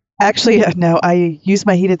 Actually, no, I use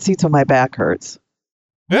my heated seats when my back hurts.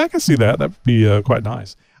 Yeah, I can see that. That would be quite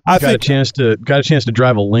nice. I got a chance to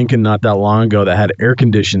drive a Lincoln not that long ago that had air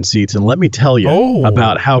conditioned seats, and let me tell you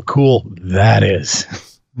about how cool that is.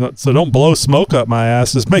 So don't blow smoke up my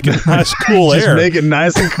ass. Just make it nice, cool air. Just make it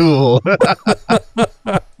nice and cool.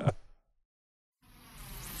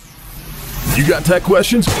 You got tech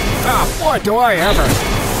questions? Boy, do I ever.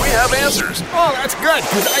 We have answers. Oh, that's good,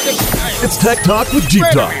 because It's Tech Talk with Jeep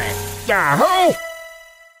Talk. Yahoo!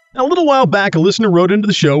 Now, a little while back, a listener wrote into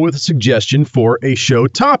the show with a suggestion for a show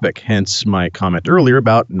topic, hence my comment earlier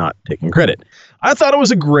about not taking credit. I thought it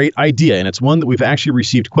was a great idea, and it's one that we've actually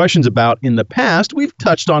received questions about in the past. We've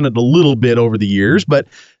touched on it a little bit over the years, but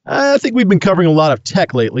I think we've been covering a lot of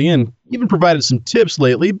tech lately and even provided some tips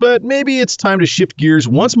lately, but maybe it's time to shift gears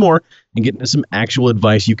once more and get into some actual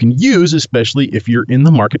advice you can use, especially if you're in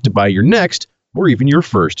the market to buy your next or even your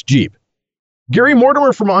first Jeep. Gary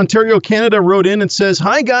Mortimer from Ontario, Canada wrote in and says,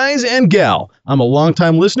 "Hi guys and gal. I'm a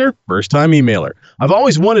longtime listener, first-time emailer. I've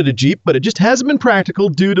always wanted a Jeep, but it just hasn't been practical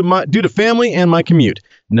due to family and my commute.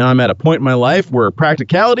 Now I'm at a point in my life where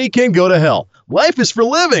practicality can go to hell. Life is for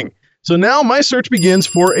living. So now my search begins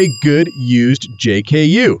for a good used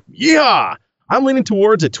JKU. Yeehaw! I'm leaning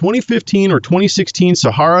towards a 2015 or 2016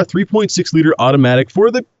 Sahara 3.6-liter automatic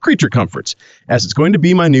for the creature comforts, as it's going to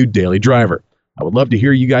be my new daily driver. I would love to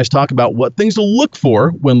hear you guys talk about what things to look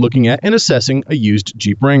for when looking at and assessing a used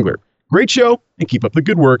Jeep Wrangler. Great show, and keep up the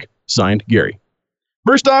good work. Signed, Gary."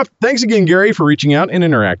 First off, thanks again, Gary, for reaching out and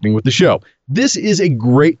interacting with the show. This is a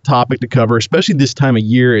great topic to cover, especially this time of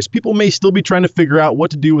year, as people may still be trying to figure out what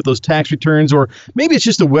to do with those tax returns, or maybe it's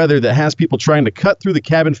just the weather that has people trying to cut through the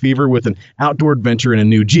cabin fever with an outdoor adventure in a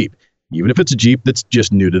new Jeep, even if it's a Jeep that's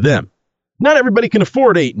just new to them. Not everybody can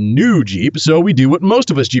afford a new Jeep, so we do what most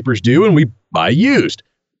of us Jeepers do, and we buy used.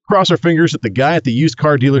 Cross our fingers that the guy at the used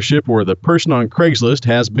car dealership or the person on Craigslist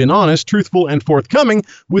has been honest, truthful, and forthcoming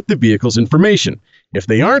with the vehicle's information. If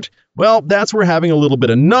they aren't, well, that's where having a little bit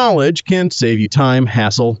of knowledge can save you time,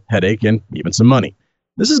 hassle, headache, and even some money.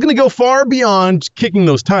 This is going to go far beyond kicking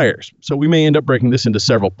those tires, so we may end up breaking this into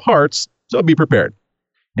several parts, so be prepared.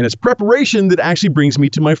 And it's preparation that actually brings me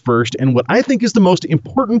to my first and what I think is the most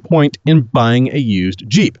important point in buying a used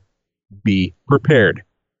Jeep. Be prepared.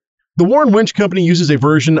 The Warren Winch Company uses a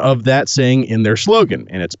version of that saying in their slogan,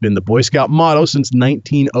 and it's been the Boy Scout motto since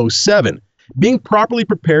 1907. Being properly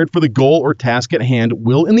prepared for the goal or task at hand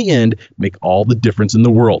will, in the end, make all the difference in the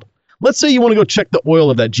world. Let's say you want to go check the oil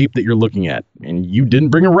of that Jeep that you're looking at, and you didn't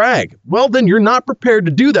bring a rag. Well, then you're not prepared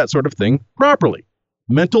to do that sort of thing properly.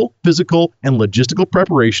 Mental, physical, and logistical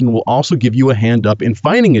preparation will also give you a hand up in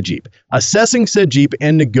finding a Jeep, assessing said Jeep,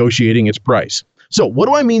 and negotiating its price. So what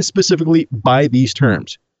do I mean specifically by these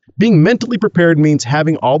terms? Being mentally prepared means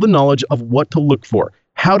having all the knowledge of what to look for,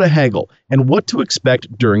 how to haggle, and what to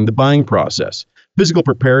expect during the buying process. Physical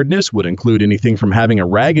preparedness would include anything from having a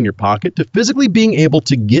rag in your pocket to physically being able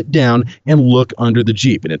to get down and look under the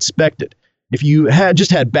Jeep and inspect it. If you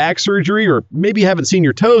just had back surgery or maybe haven't seen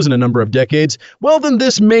your toes in a number of decades, well, then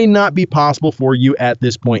this may not be possible for you at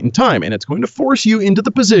this point in time, and it's going to force you into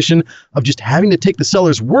the position of just having to take the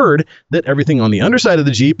seller's word that everything on the underside of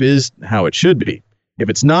the Jeep is how it should be. If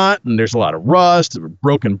it's not, and there's a lot of rust, a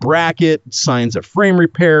broken bracket, signs of frame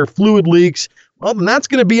repair, fluid leaks, well, then that's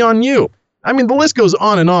going to be on you. I mean, the list goes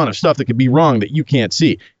on and on of stuff that could be wrong that you can't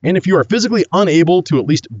see. And if you are physically unable to at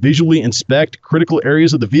least visually inspect critical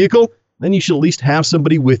areas of the vehicle, then you should at least have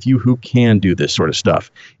somebody with you who can do this sort of stuff.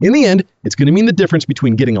 In the end, it's going to mean the difference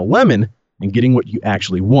between getting a lemon and getting what you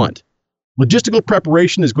actually want. Logistical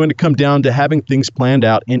preparation is going to come down to having things planned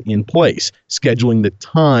out and in place, scheduling the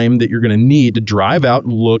time that you're going to need to drive out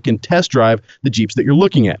and look and test drive the Jeeps that you're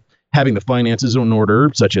looking at, having the finances in order,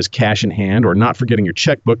 such as cash in hand or not forgetting your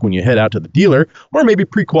checkbook when you head out to the dealer, or maybe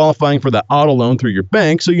pre-qualifying for the auto loan through your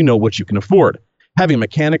bank so you know what you can afford. Having a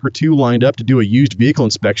mechanic or two lined up to do a used vehicle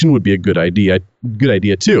inspection would be a good idea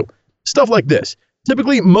too. Stuff like this.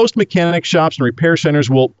 Typically, most mechanic shops and repair centers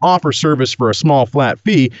will offer service for a small flat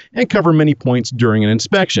fee and cover many points during an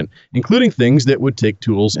inspection, including things that would take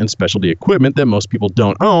tools and specialty equipment that most people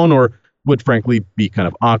don't own or would frankly be kind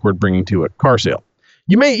of awkward bringing to a car sale.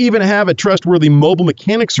 You may even have a trustworthy mobile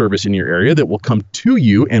mechanic service in your area that will come to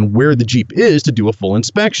you and where the Jeep is to do a full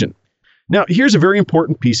inspection. Now, here's a very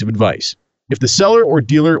important piece of advice. If the seller or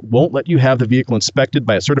dealer won't let you have the vehicle inspected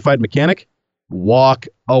by a certified mechanic, walk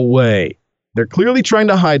away. They're clearly trying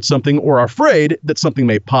to hide something or are afraid that something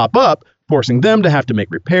may pop up, forcing them to have to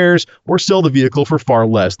make repairs or sell the vehicle for far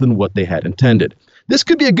less than what they had intended. This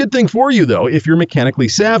could be a good thing for you, though, if you're mechanically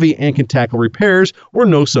savvy and can tackle repairs or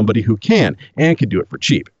know somebody who can and can do it for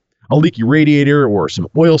cheap. A leaky radiator or some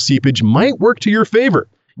oil seepage might work to your favor.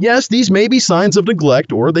 Yes, these may be signs of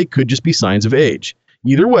neglect, or they could just be signs of age.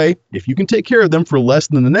 Either way, if you can take care of them for less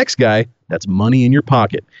than the next guy, that's money in your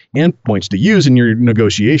pocket and points to use in your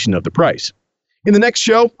negotiation of the price. In the next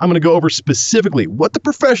show, I'm going to go over specifically what the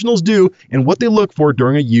professionals do and what they look for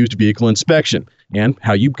during a used vehicle inspection, and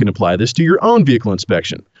how you can apply this to your own vehicle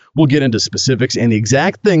inspection. We'll get into specifics and the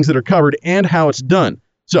exact things that are covered and how it's done.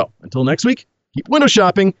 So, until next week, keep window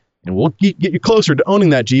shopping, and we'll get you closer to owning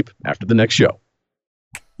that Jeep after the next show.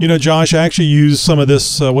 You know, Josh, I actually used some of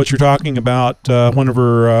this, what you're talking about,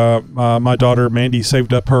 whenever my daughter Mandy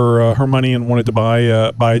saved up her money and wanted to buy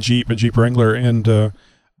a Jeep Wrangler, and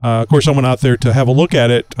of course I went out there to have a look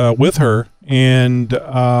at it with her, and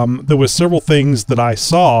there was several things that I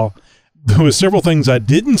saw. There was several things I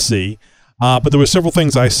didn't see, but there were several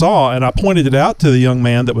things I saw, and I pointed it out to the young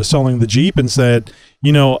man that was selling the Jeep and said,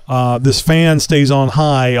 you know, this fan stays on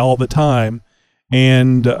high all the time.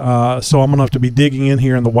 And so I'm going to have to be digging in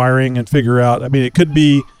here in the wiring and figure out, I mean,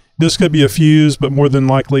 this could be a fuse, but more than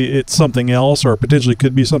likely it's something else, or potentially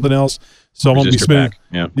could be something else. So I'm going to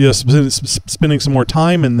be spending some more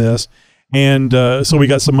time in this. And so we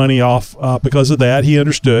got some money off because of that. He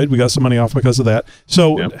understood. We got some money off because of that.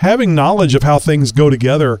 So having knowledge of how things go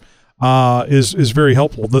together is very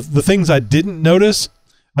helpful. The things I didn't notice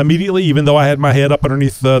immediately, even though I had my head up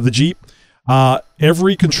underneath the Jeep,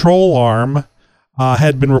 every control arm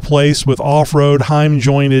had been replaced with off-road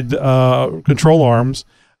Heim-jointed control arms.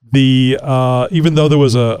 Even though there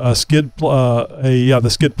was the skid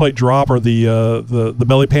plate drop, or the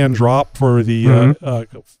belly pan drop for the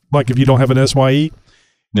like if you don't have an SYE,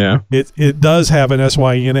 it does have an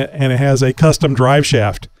SYE in it, and it has a custom drive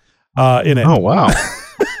shaft in it. Oh wow!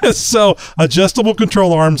 So adjustable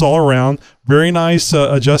control arms all around, very nice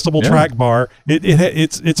adjustable track bar.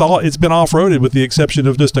 It's been off-roaded with the exception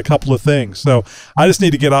of just a couple of things. So I just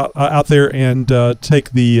need to get out there and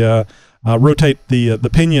take the rotate the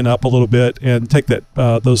pinion up a little bit and take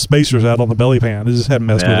those spacers out on the belly pan. I just haven't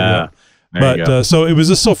messed with it yet. But so it was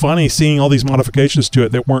just so funny seeing all these modifications to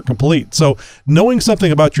it that weren't complete. So knowing something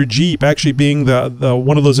about your Jeep, actually being the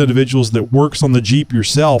one of those individuals that works on the Jeep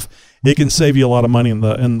yourself, it can save you a lot of money in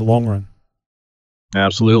the long run.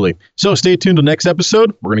 Absolutely. So stay tuned to next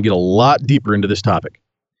episode. We're going to get a lot deeper into this topic.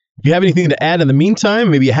 If you have anything to add in the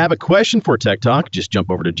meantime, maybe you have a question for Tech Talk, just jump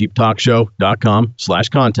over to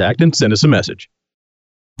jeeptalkshow.com/contact and send us a message.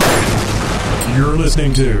 You're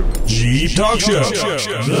listening to Jeep Talk Show,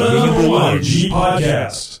 the number one Jeep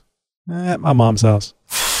podcast. At my mom's house.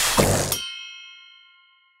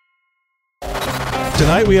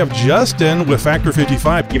 Tonight we have Justin with Factor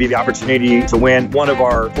 55. Give you the opportunity to win one of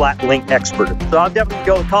our flat link experts. So I'll definitely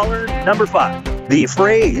go caller number 5. The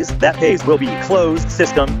phrase that pays will be closed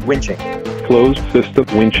system winching. Closed system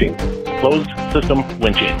winching. Closed system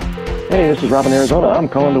winching. Hey, this is Robin, Arizona. I'm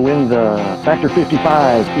calling to win the Factor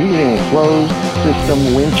 55 evening closed system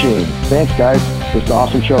winching. Thanks, guys. It's an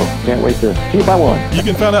awesome show. Can't wait to see if I won. You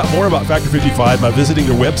can find out more about Factor 55 by visiting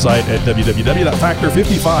their website at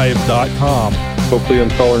www.factor55.com. Hopefully on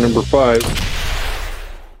caller number 5.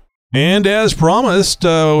 And as promised,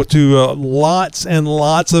 to lots and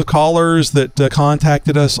lots of callers that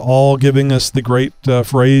contacted us, all giving us the great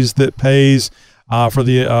phrase that pays for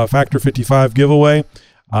the Factor 55 giveaway.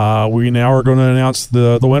 We now are going to announce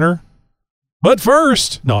the winner. But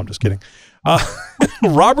first, no, I'm just kidding.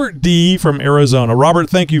 Robert D. from Arizona. Robert,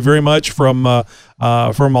 thank you very much from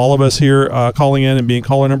all of us here calling in and being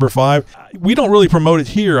caller number 5. We don't really promote it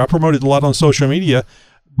here. I promote it a lot on social media.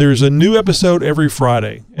 There's a new episode every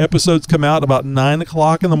Friday. Episodes come out about 9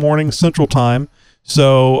 o'clock in the morning Central Time.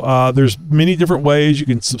 So there's many different ways. You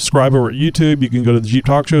can subscribe over at YouTube. You can go to the Jeep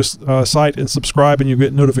Talk Show site and subscribe, and you'll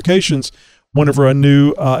get notifications whenever a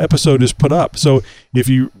new episode is put up. So if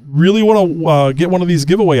you really want to get one of these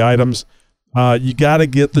giveaway items, you got to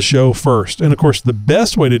get the show first. And of course, the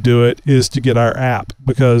best way to do it is to get our app,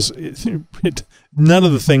 because none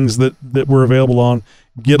of the things that we're available on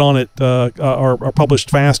get on it are published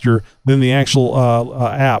faster than the actual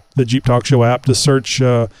app, the Jeep Talk Show app. To search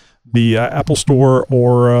the Apple Store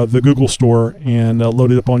or the Google Store and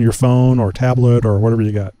load it up on your phone or tablet or whatever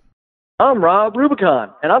you got. I'm Rob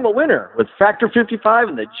Rubicon, and I'm a winner with Factor 55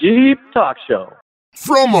 in the Jeep Talk Show.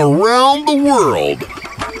 From around the world.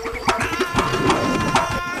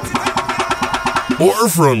 Or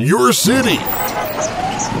from your city.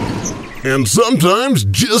 And sometimes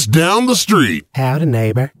just down the street. Howdy,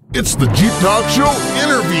 neighbor. It's the Jeep Talk Show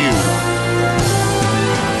interview.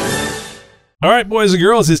 All right, boys and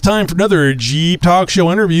girls, it's time for another Jeep Talk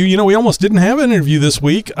Show interview. You know, we almost didn't have an interview this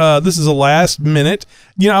week. This is a last minute.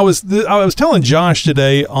 You know, I was telling Josh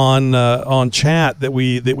today on chat that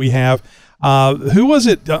we have. Who was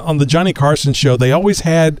it on the Johnny Carson show? They always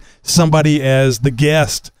had somebody as the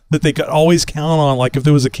guest that they could always count on. Like if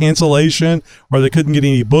there was a cancellation or they couldn't get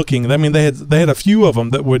any booking. I mean, they had a few of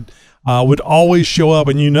them that would always show up,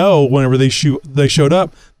 and whenever they showed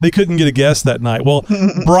up, they couldn't get a guest that night. Well,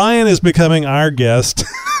 Brian is becoming our guest.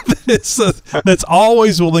 That's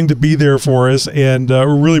always willing to be there for us, and we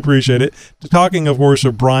really appreciate it. Talking, of course,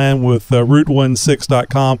 of Brian with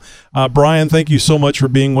Route16.com. Brian, thank you so much for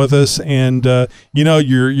being with us, and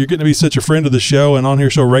you're getting to be such a friend of the show and on here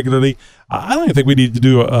so regularly. I don't even think we need to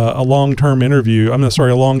do a long-term interview. A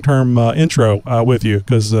long-term intro with you,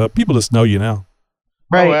 because people just know you now.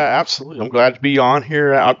 Right. Oh, absolutely. I'm glad to be on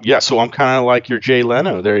here. So I'm kind of like your Jay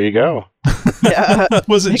Leno. There you go. Yeah.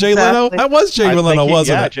 Was it Jay Leno? That was Jay Leno,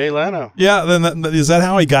 wasn't it? Yeah, Jay Leno. Yeah. Then is that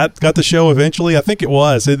how he got the show eventually? I think it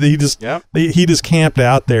was. He just camped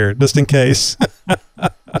out there just in case.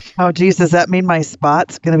 Oh, geez, does that mean my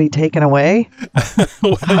spot's going to be taken away?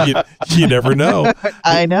 Well, you never know.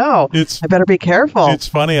 I know. I better be careful. It's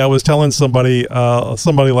funny. I was telling somebody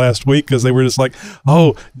last week, because they were just like,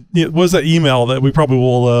 "Oh, it was that email that we probably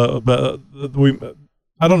will."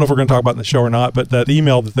 I don't know if we're going to talk about in the show or not, but that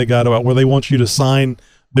email that they got about where they want you to sign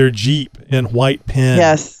their Jeep in white pen.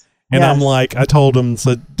 Yes. And I'm like, I told him,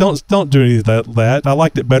 don't do any of that. I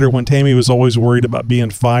liked it better when Tammy was always worried about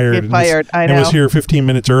being fired. I know. And was here 15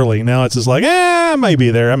 minutes early. Now it's just like, I may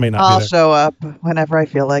be there. I may not be there. I'll show up whenever I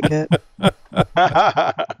feel like it.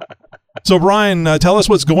 So, Brian, tell us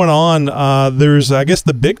what's going on. I guess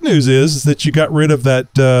the big news is that you got rid of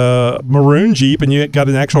that maroon Jeep and you got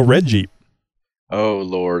an actual red Jeep. Oh,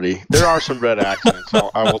 Lordy. There are some red accents.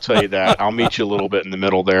 I will tell you that. I'll meet you a little bit in the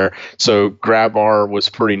middle there. So GrabBar was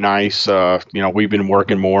pretty nice. We've been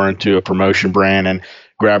working more into a promotion brand, and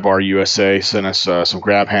GrabBar USA sent us some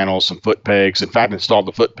grab handles, some foot pegs. In fact, installed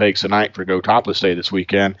the foot pegs tonight for Go Topless Day this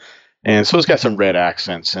weekend. And so it's got some red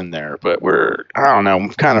accents in there. But I'm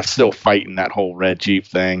kind of still fighting that whole red Jeep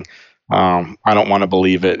thing. I don't want to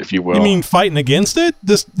believe it, if you will. You mean fighting against it?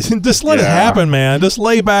 Just let it happen, man. Just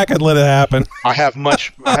lay back and let it happen. I have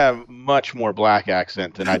much more black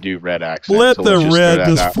accent than I do red accent. Let the red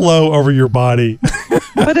just flow over your body.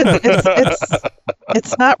 But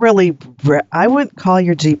it's not really red. I wouldn't call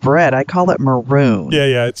your Jeep red. I call it maroon.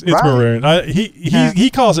 Yeah, it's right? Maroon. He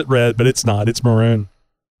calls it red, but it's not. It's maroon.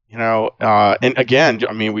 And again,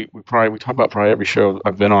 I mean, we talk about probably every show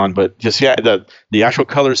I've been on, but just the actual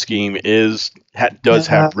color scheme does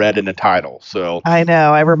have red in the title. So I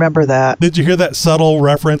know, I remember that. Did you hear that subtle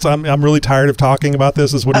reference? I'm really tired of talking about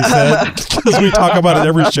this. Is what he said, because we talk about it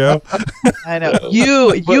every show. I know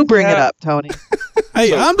you bring it up, Tony.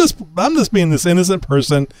 Hey, I'm just being this innocent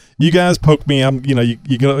person. You guys poke me. You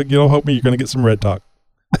don't hope me. You're gonna get some red talk.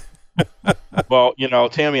 Well,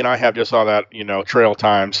 Tammy and I have just all that, trail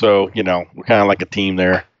time, so we're kind of like a team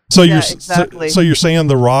there. So you're saying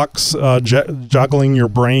the rocks juggling your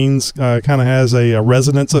brains kind of has a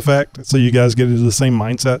resonance effect, so you guys get into the same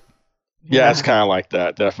mindset. Yeah, it's kind of like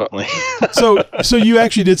that, definitely. So you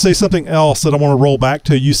actually did say something else that I want to roll back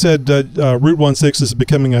to. You said Route 16 is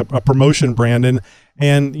becoming a promotion brand, and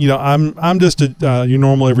I'm just your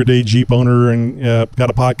normal everyday Jeep owner and got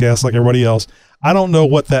a podcast like everybody else. I don't know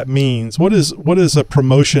what that means. What does a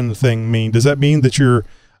promotion thing mean? Does that mean that you're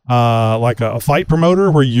like a fight promoter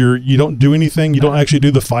where you don't do anything, you don't actually do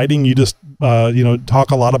the fighting, you just talk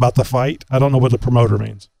a lot about the fight? I don't know what the promoter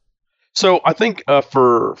means. So I think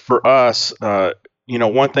for us,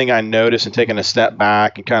 one thing I noticed and taking a step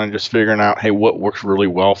back and kind of just figuring out, hey, what works really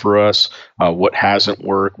well for us, what hasn't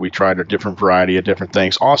worked. We tried a different variety of different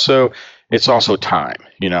things. Also, it's also time.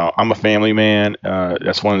 I'm a family man.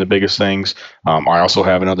 That's one of the biggest things. I also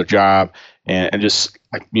have another job, and just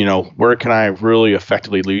where can I really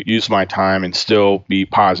effectively use my time and still be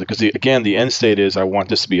positive? Because again, the end state is I want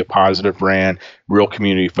this to be a positive brand, real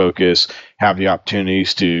community focus, have the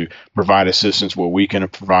opportunities to provide assistance where we can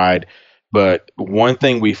provide. But one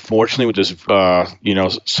thing we fortunately with this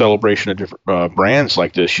celebration of different brands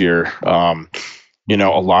like this year.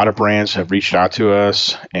 A lot of brands have reached out to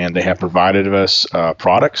us and they have provided us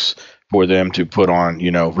products for them to put on,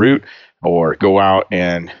 Route. or go out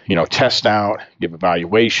and, test out, give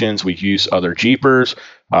evaluations. We use other Jeepers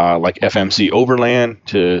like FMC Overland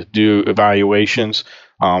to do evaluations.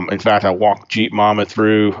 In fact, I walked Jeep Mama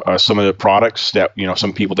through some of the products that,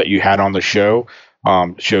 some people that you had on the show,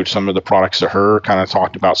 showed some of the products to her, kind of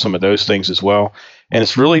talked about some of those things as well. And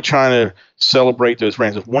it's really trying to celebrate those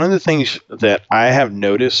brands. One of the things that I have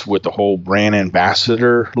noticed with the whole brand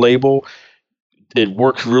ambassador label, it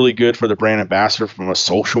works really good for the brand ambassador from a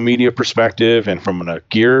social media perspective and from a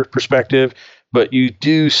gear perspective, but you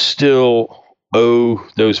do still owe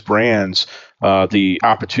those brands the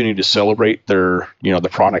opportunity to celebrate their, the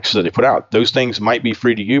products that they put out. Those things might be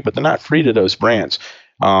free to you, but they're not free to those brands.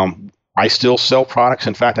 I still sell products.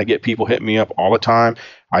 In fact, I get people hitting me up all the time.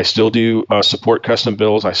 I still do support custom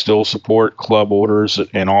builds. I still support club orders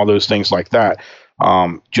and all those things like that.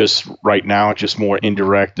 Just right now, it's just more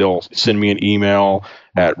indirect. They'll send me an email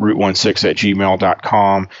at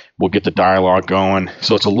route16@gmail.com. We'll get the dialogue going.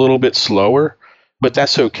 So it's a little bit slower, but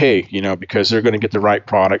that's okay, because they're going to get the right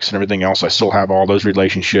products and everything else. I still have all those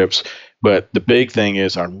relationships. But the big thing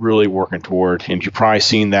is I'm really working toward, and you've probably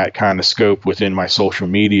seen that kind of scope within my social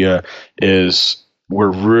media, is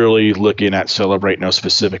we're really looking at celebrating those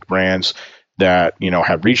specific brands that,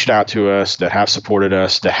 have reached out to us, that have supported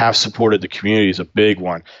us, that have supported the community is a big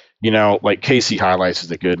one. Like Casey Highlights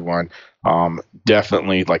is a good one.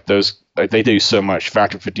 Definitely, like those, they do so much.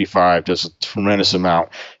 Factor 55 does a tremendous amount.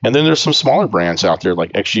 And then there's some smaller brands out there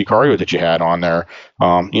like XG Cargo that you had on there.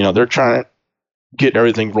 They're trying to get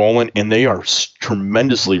everything rolling, and they are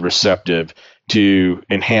tremendously receptive to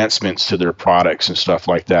enhancements to their products and stuff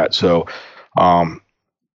like that. So,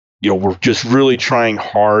 we're just really trying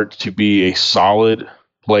hard to be a solid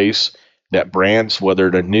place that brands,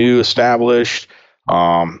 whether they're new, established,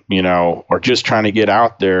 or just trying to get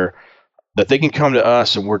out there, that they can come to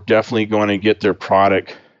us, and we're definitely going to get their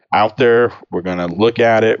product out there. We're going to look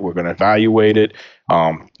at it. We're going to evaluate it.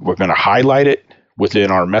 We're going to highlight it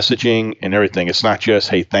within our messaging and everything. It's not just,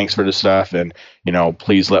 hey, thanks for the stuff, and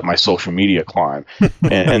please let my social media climb.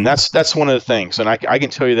 and that's one of the things. And I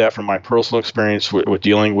can tell you that from my personal experience with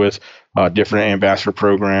dealing with different ambassador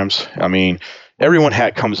programs. I mean, everyone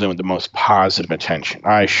comes in with the most positive intention,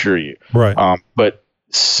 I assure you. Right. But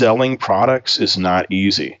selling products is not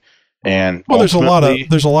easy. And there's a lot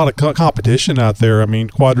of competition out there. I mean,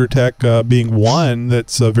 Quadratech being one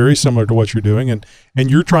that's very similar to what you're doing, and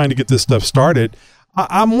you're trying to get this stuff started.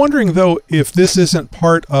 I'm wondering though if this isn't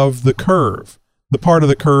part of the curve,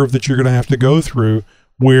 that you're going to have to go through,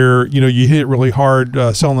 where you hit it really hard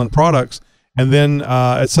selling products, and then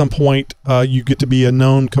at some point you get to be a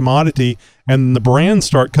known commodity, and the brands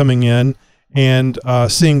start coming in and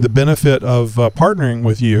seeing the benefit of partnering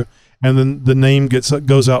with you. And then the name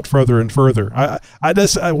goes out further and further.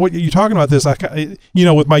 What you're talking about this,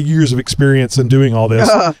 with my years of experience in doing all this,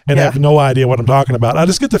 and have no idea what I'm talking about. I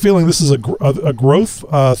just get the feeling this is a growth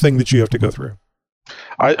thing that you have to go through.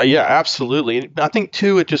 Yeah, absolutely. I think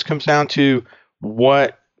too, it just comes down to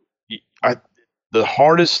the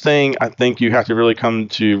hardest thing I think you have to really come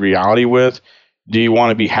to reality with. Do you want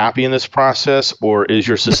to be happy in this process, or is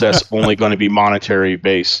your success only going to be monetary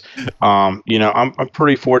based? I'm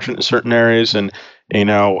pretty fortunate in certain areas, and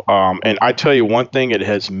and I tell you one thing, it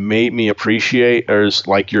has made me appreciate is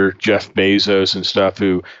like your Jeff Bezos and stuff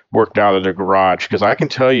who worked out of their garage, because I can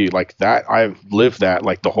tell you like that I've lived that,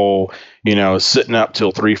 like the whole sitting up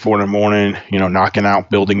till 3-4 in the morning, knocking out,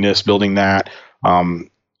 building this, building that.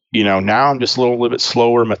 Now I'm just a little bit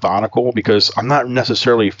slower, methodical, because I'm not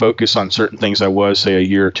necessarily focused on certain things I was, say, a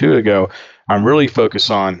year or two ago. I'm really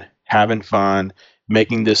focused on having fun,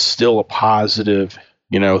 making this still a positive,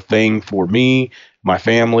 thing for me, my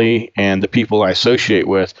family, and the people I associate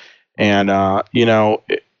with. And,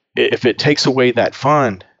 if it takes away that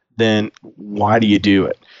fun, then why do you do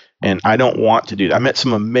it? And I don't want to do that. I met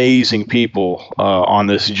some amazing people on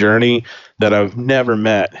this journey that I've never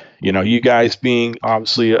met. You guys being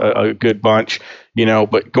obviously a good bunch,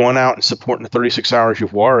 but going out and supporting the 36 Hours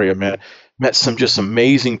Uwharrie, I met some just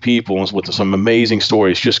amazing people with some amazing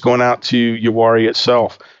stories. Just going out to Uwharrie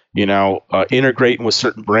itself, integrating with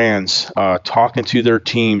certain brands, talking to their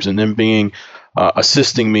teams, and then being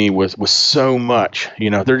assisting me with so much.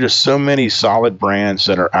 There are just so many solid brands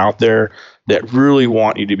that are out there that really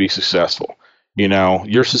want you to be successful.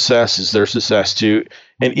 Your success is their success too.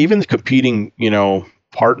 And even the competing,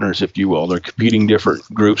 partners, if you will, they're competing different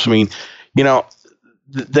groups.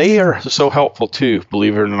 They are so helpful too,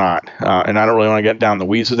 believe it or not. And I don't really want to get down the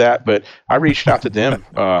weeds of that, but I reached out to them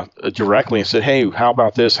directly and said, hey, how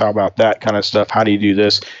about this? How about that kind of stuff? How do you do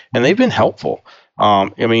this? And they've been helpful.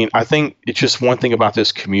 I think it's just one thing about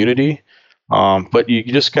this community. But you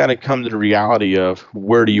just got to come to the reality of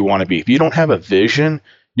where do you want to be. If you don't have a vision,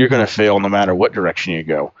 you're going to fail no matter what direction you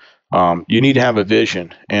go. You need to have a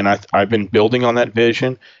vision, and I've been building on that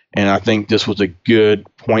vision, and I think this was a good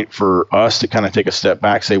point for us to kind of take a step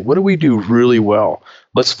back, say, what do we do really well?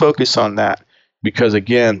 Let's focus on that, because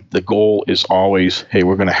again, the goal is always, hey,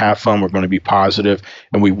 we're going to have fun, we're going to be positive,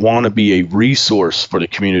 and we want to be a resource for the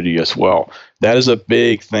community as well. That is a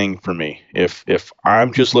big thing for me. If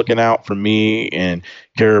I'm just looking out for me and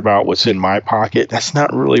care about what's in my pocket, that's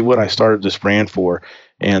not really what I started this brand for.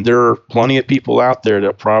 And there are plenty of people out there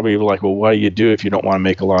that probably are like, well, what do you do if you don't want to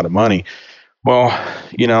make a lot of money? Well,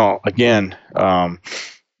 again,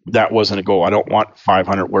 that wasn't a goal. I don't want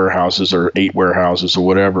 500 warehouses or 8 warehouses or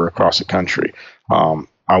whatever across the country.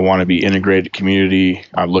 I want to be integrated community.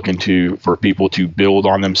 I'm looking for people to build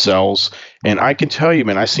on themselves. And I can tell you,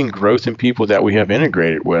 man, I've seen growth in people that we have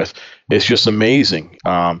integrated with. It's just amazing.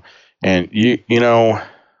 And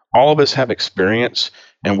all of us have experience,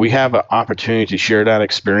 and we have an opportunity to share that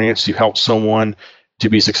experience to help someone to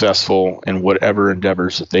be successful in whatever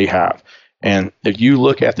endeavors that they have. And if you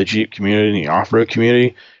look at the Jeep community, the off-road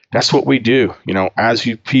community, that's what we do. As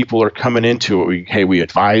you people are coming into it, we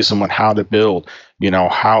advise them on how to build,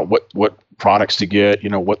 what products to get,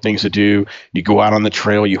 what things to do. You go out on the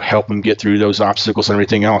trail, you help them get through those obstacles and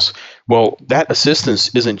everything else. Well, that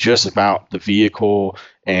assistance isn't just about the vehicle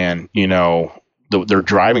and, their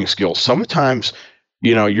driving skills. Sometimes,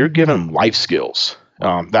 you're giving them life skills.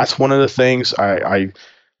 That's one of the things I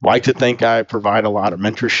like to think I provide a lot of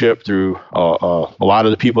mentorship through a lot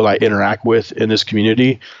of the people I interact with in this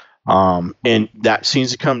community. And that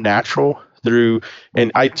seems to come natural through,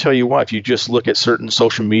 and I tell you what, if you just look at certain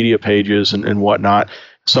social media pages and whatnot,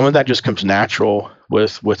 some of that just comes natural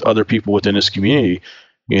with other people within this community,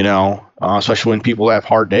 especially when people have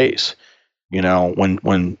hard days,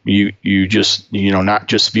 when you just, not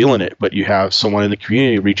just feeling it, but you have someone in the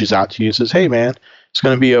community reaches out to you and says, hey man, it's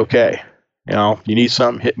going to be okay. You need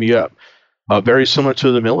something, hit me up. Very similar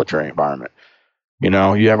to the military environment. You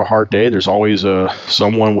have a hard day, there's always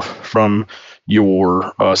someone from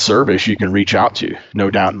your service you can reach out to,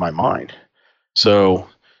 no doubt in my mind. So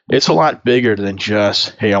it's a lot bigger than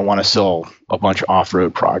just, hey, I want to sell a bunch of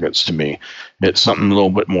off-road products to me. It's something a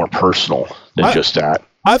little bit more personal than just that.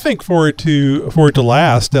 I think for it to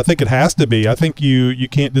last, I think it has to be. I think you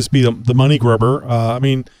can't just be the money grubber.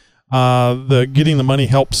 The getting the money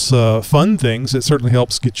helps fund things. It certainly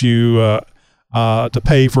helps get you to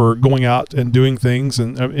pay for going out and doing things,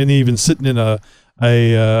 and even sitting in a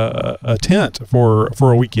tent for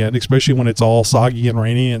a weekend, especially when it's all soggy and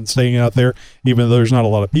rainy, and staying out there, even though there's not a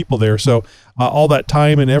lot of people there. So all that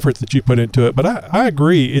time and effort that you put into it. But I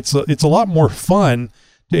agree, it's a lot more fun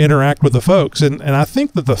to interact with the folks, and I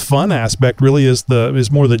think that the fun aspect really is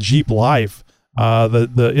more the Jeep life.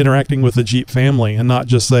 The interacting with the Jeep family, and not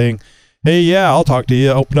just saying, hey, yeah, I'll talk to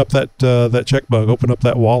you. Open up that checkbook, open up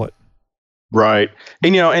that wallet. Right.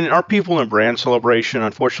 And, and our People in Brand celebration,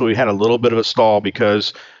 unfortunately, we had a little bit of a stall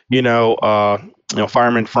because,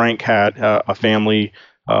 Fireman Frank had a family,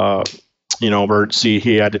 emergency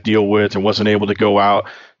he had to deal with and wasn't able to go out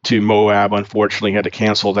to Moab. Unfortunately, had to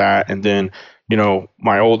cancel that. And then,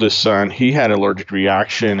 my oldest son, he had an allergic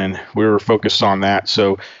reaction, and we were focused on that.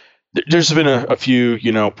 So there's been a few,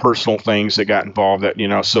 personal things that got involved that,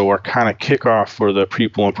 so our kind of kickoff for the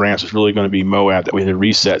People and Brands is really going to be Moab that we had to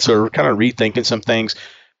reset. So we're kind of rethinking some things.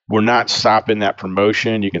 We're not stopping that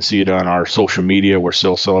promotion. You can see it on our social media. We're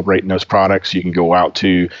still celebrating those products. You can go out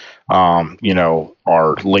to, our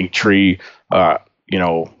Linktree,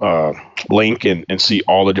 link and see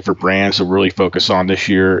all the different brands to really focus on this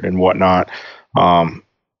year and whatnot.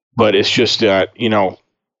 But it's just that,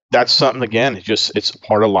 that's something, again, it's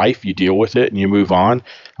part of life. You deal with it and you move on.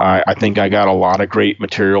 I think I got a lot of great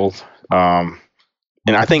material. And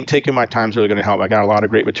I think taking my time is really going to help. I got a lot of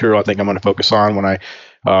great material I think I'm going to focus on when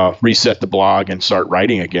I reset the blog and start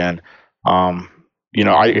writing again. I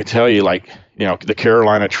can tell you, the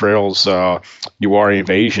Carolina Trails Uwharrie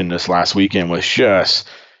Invasion this last weekend was just,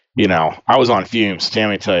 I was on fumes.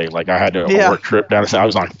 Tammy, tell you, I had a work trip down. I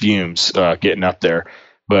was on fumes getting up there.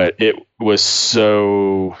 But it was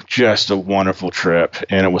just a wonderful trip,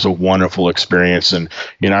 and it was a wonderful experience. And,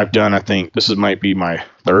 I've done, I think this might be my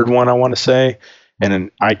third one, I want to say. And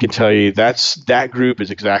I can tell you that group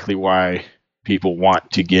is exactly why people want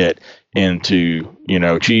to get into,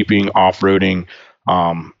 Jeeping, off-roading.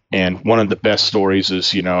 And one of the best stories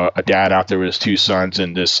is, a dad out there with his 2 sons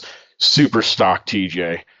in this super stock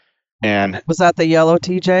TJ. And was that the yellow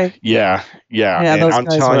TJ? Yeah. Yeah, those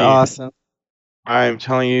guys were awesome. I'm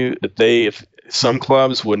telling you that if some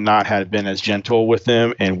clubs would not have been as gentle with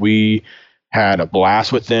them, and we had a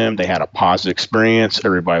blast with them. They had a positive experience.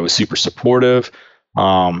 Everybody was super supportive.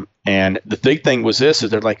 And the big thing was this,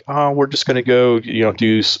 is they're like, oh, we're just going to go,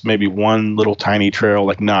 do maybe one little tiny trail.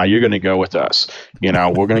 Like, nah, you're going to go with us. We're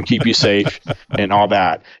going to keep you safe and all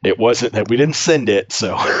that. It wasn't that we didn't send it.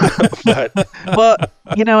 So, but. Well,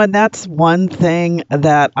 and that's one thing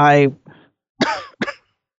that I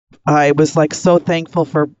was like so thankful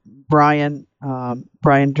for Brian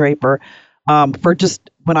Draper, for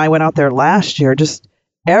just when I went out there last year, just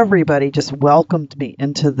everybody just welcomed me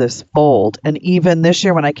into this fold. And even this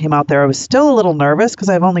year when I came out there, I was still a little nervous because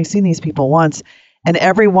I've only seen these people once, and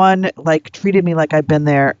everyone like treated me like I've been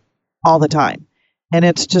there all the time. And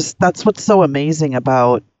it's just, that's what's so amazing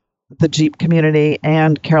about the Jeep community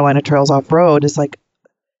and Carolina Trails Off-Road is like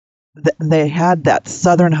they had that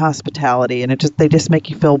Southern hospitality, and they just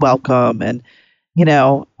make you feel welcome. And,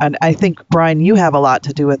 and I think, Brian, you have a lot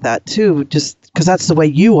to do with that too, just because that's the way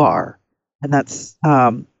you are. And that's,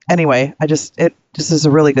 anyway, it just is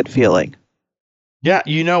a really good feeling. Yeah.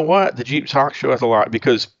 You know what? The Jeep Talk Show has a lot,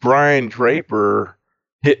 because Brian Draper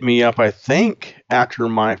hit me up, I think, after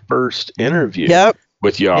my first interview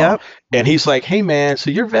with y'all. Yep. And he's like, hey man, so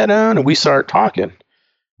you're vet owned? And we started talking,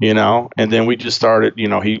 and then we just started,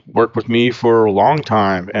 he worked with me for a long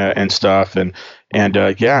time and stuff. And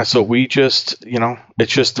so we just,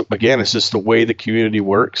 it's just, again, it's just the way the community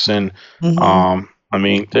works. And, I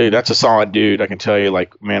mean, dude, that's a solid dude. I can tell you,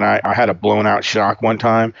 like, man, I had a blown out shock one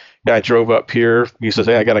time. Guy drove up here. He says,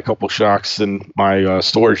 hey, I got a couple shocks in my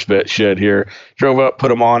storage shed here. Drove up, put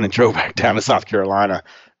them on, and drove back down to South Carolina.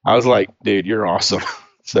 I was like, dude, you're awesome.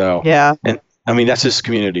 So, yeah. And I mean, that's this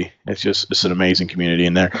community. It's an amazing community.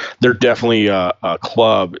 And they're definitely a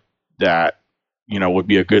club that, would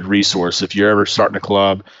be a good resource. If you're ever starting a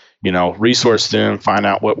club, resource them, find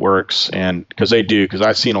out what works. And because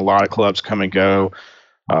I've seen a lot of clubs come and go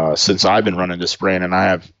since I've been running this brand, and I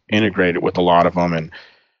have integrated with a lot of them. And,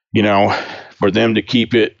 for them to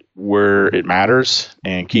keep it where it matters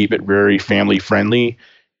and keep it very family friendly,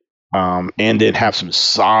 and then have some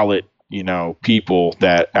solid, people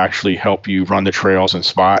that actually help you run the trails and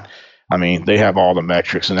spot. I mean, they have all the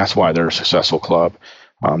metrics, and that's why they're a successful club.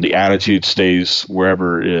 The attitude stays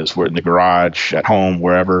wherever it is, in the garage, at home,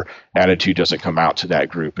 wherever. Attitude doesn't come out to that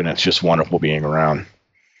group, and it's just wonderful being around.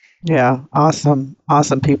 Yeah, awesome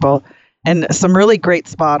people, and some really great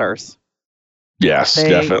spotters. Yes,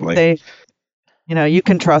 definitely. You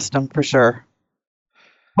can trust them for sure.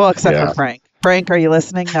 Well, except for Frank. Frank, are you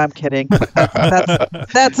listening? No, I'm kidding.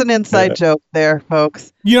 That's an inside joke there,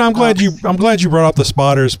 folks. I'm glad you brought up the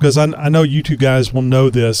spotters, because I know you two guys will know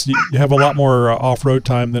this. You have a lot more off-road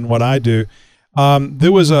time than what I do.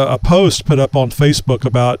 There was a post put up on Facebook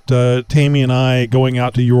about Tammy and I going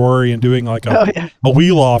out to Uwharrie and doing like a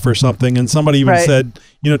wheel off or something, and somebody even said,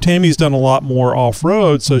 Tammy's done a lot more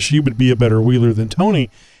off-road, so she would be a better wheeler than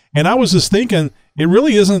Tony. And I was just thinking, it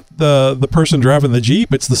really isn't the person driving the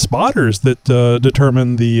Jeep; it's the spotters that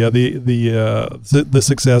determine the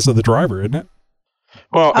success of the driver, isn't it?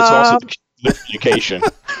 Well, it's also the education.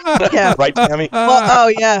 Yeah. Right, Tammy?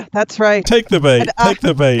 Well, yeah, that's right. Take the bait. Take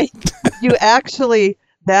the bait. You actually,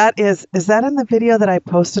 is that in the video that I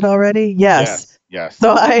posted already? Yes.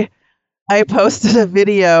 So I posted a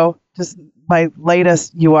video, just my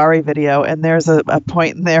latest Uwharrie video, and there's a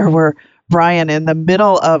point in there where Brian, in the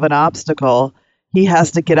middle of an obstacle, he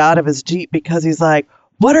has to get out of his Jeep because he's like,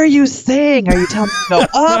 what are you saying? Are you telling me to go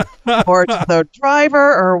up or to the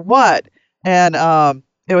driver or what? And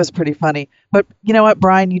it was pretty funny. But you know what,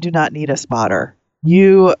 Brian, you do not need a spotter.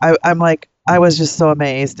 I was just so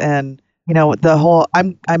amazed. And,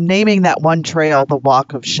 I'm naming that one trail the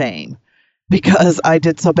Walk of Shame, because I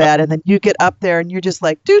did so bad. And then you get up there and you're just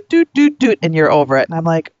like, doot, doot, doot, doot, and you're over it. And I'm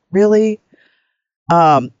like, really?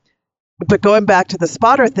 But going back to the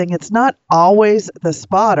spotter thing, it's not always the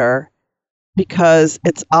spotter, because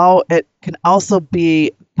it can also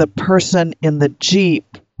be the person in the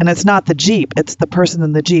Jeep, and it's not the Jeep, it's the person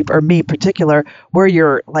in the Jeep, or me particular, where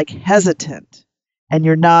you're like hesitant and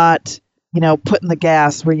you're not, putting the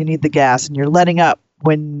gas where you need the gas, and you're letting up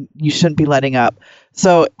when you shouldn't be letting up.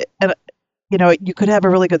 So, you could have a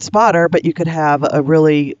really good spotter, but you could have a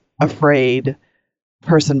really afraid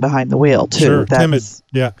person behind the wheel too. Sure, timid.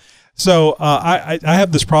 Yeah. So I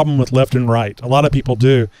have this problem with left and right. A lot of people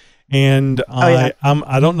do. And I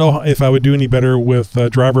don't know if I would do any better with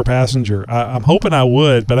driver passenger. I'm hoping I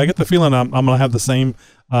would, but I get the feeling I'm going to have the same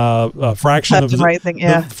fraction of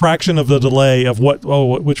the fraction of the delay of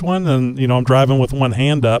which one? And I'm driving with one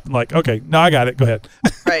hand up. I'm like, okay, no, I got it. Go ahead.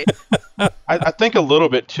 Right. I think a little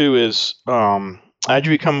bit too is as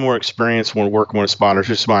you become more experienced when working with spotters,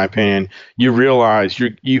 just my opinion, you realize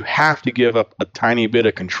you have to give up a tiny bit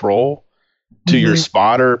of control to your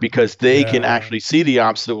spotter because they can actually see the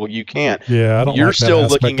obstacle you can't. Yeah, I don't You're like that still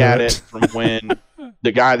aspect looking of at it. it from when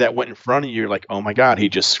the guy that went in front of you, you're like, oh my God, he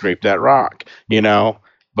just scraped that rock, you know?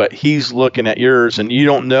 But he's looking at yours, and you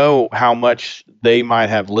don't know how much they might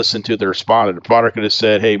have listened to their spotter. The spotter could have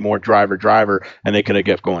said, hey, more driver, and they could have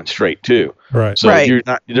kept going straight too. Right. So you're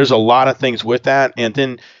not, there's a lot of things with that.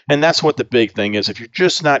 And that's what the big thing is. If you're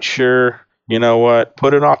just not sure, you know what,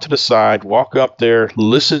 put it off to the side, walk up there,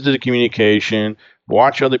 listen to the communication,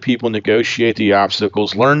 watch other people negotiate the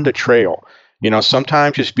obstacles, learn the trail. You know,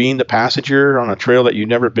 sometimes just being the passenger on a trail that you've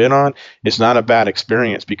never been on is not a bad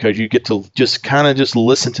experience because you get to just kind of just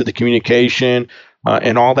listen to the communication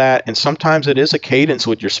and all that. And sometimes it is a cadence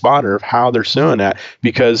with your spotter of how they're doing that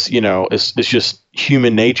because, you know, it's just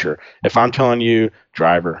human nature. If I'm telling you,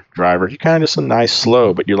 driver, you kind of just a nice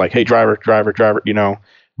slow, but you're like, hey, driver, you know,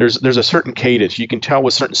 there's a certain cadence. You can tell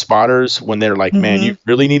with certain spotters when they're like, man, you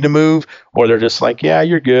really need to move, or they're just like, yeah,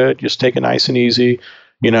 you're good. Just take it nice and easy.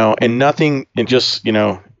 You know, and nothing, and just, you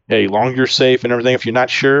know, hey, long you're safe and everything. If you're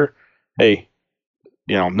not sure, hey,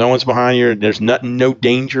 you know, no one's behind you. There's no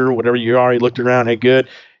danger, whatever you already looked around. Hey, good.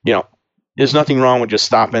 You know, there's nothing wrong with just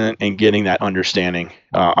stopping and getting that understanding.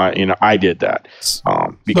 You know, I did that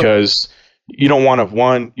because you don't want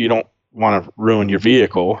to ruin your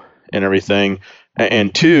vehicle and everything.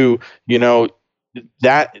 And two, you know,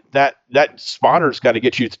 that spotter's got to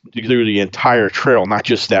get you through the entire trail, not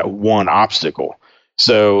just that one obstacle.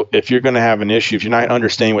 So if you're going to have an issue, if you're not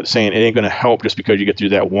understanding what they're saying, it ain't going to help just because you get through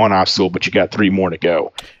that one obstacle, but you got 3 more to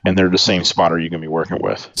go, and they're the same spotter you're going to be working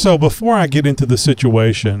with. So before I get into the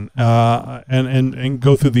situation and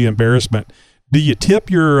go through the embarrassment, do you tip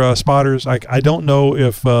your spotters? I don't know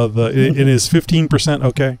if it is 15%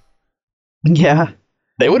 okay? Yeah.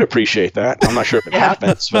 They would appreciate that. I'm not sure if it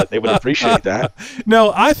happens, but they would appreciate that.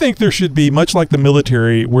 No, I think there should be, much like the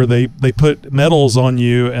military, where they put medals on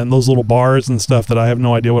you and those little bars and stuff that I have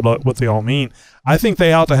no idea what they all mean. I think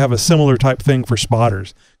they ought to have a similar type thing for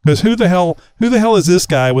spotters. Because who the hell is this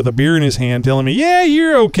guy with a beer in his hand telling me, yeah,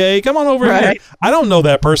 you're okay, come on over here? I don't know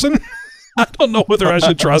that person. I don't know whether I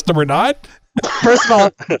should trust him or not. First of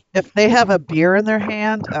all, if they have a beer in their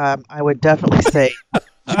hand, I would definitely say,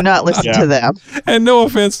 do not listen to them. And no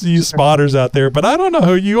offense to you spotters out there, but I don't know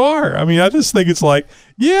who you are. I mean, I just think it's like,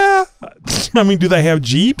 yeah. I mean, do they have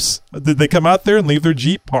Jeeps? Did they come out there and leave their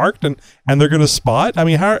Jeep parked and they're going to spot? I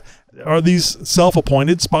mean, how are these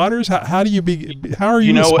self-appointed spotters? How are you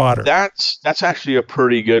a spotter? That's actually a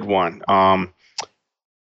pretty good one.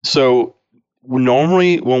 So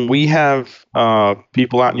normally when we have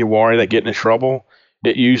people out in Uwharrie that get into trouble,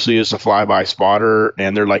 it usually is a flyby spotter,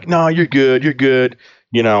 and they're like, no, you're good.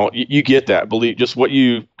 You know, you get that. Believe just what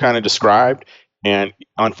you kind of described. And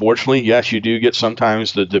unfortunately, yes, you do get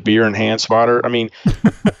sometimes the beer in hand spotter. I mean,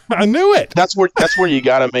 I knew it. That's where you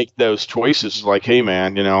got to make those choices. Like, hey,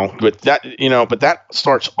 man, you know, but that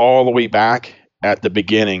starts all the way back at the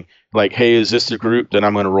beginning. Like, hey, is this the group that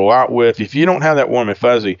I'm going to roll out with? If you don't have that warm and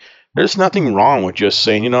fuzzy, there's nothing wrong with just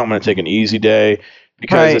saying, you know, I'm going to take an easy day.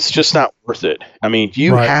 Because it's just not worth it. I mean,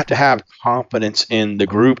 you have to have confidence in the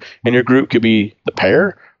group, and your group could be the pair,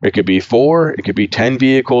 or it could be 4, it could be 10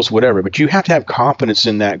 vehicles, whatever. But you have to have confidence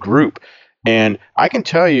in that group. And I can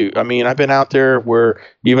tell you, I mean, I've been out there where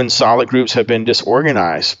even solid groups have been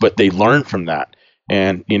disorganized, but they learn from that.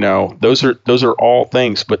 And, you know, those are all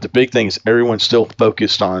things. But the big thing is everyone's still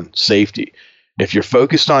focused on safety. If you're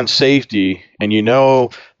focused on safety and you know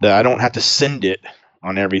that I don't have to send it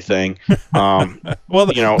on everything.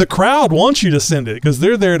 Well, you know, the crowd wants you to send it because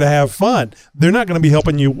they're there to have fun. They're not going to be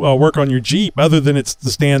helping you work on your Jeep other than it's to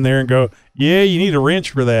stand there and go, yeah, you need a wrench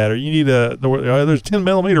for that, or you need there's 10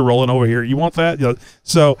 millimeter rolling over here. You want that? You know,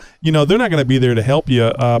 so, you know, they're not going to be there to help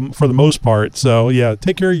you for the most part. So yeah,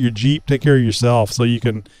 take care of your Jeep, take care of yourself so you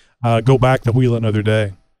can go back to wheel another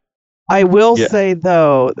day. I will say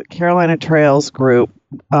though, the Carolina Trails group,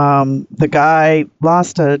 the guy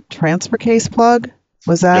lost a transfer case plug.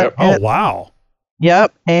 Was that it? Oh, wow.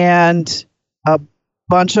 Yep. And a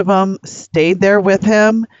bunch of them stayed there with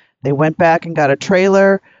him. They went back and got a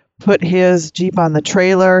trailer, put his Jeep on the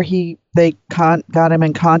trailer. They got him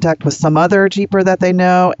in contact with some other Jeeper that they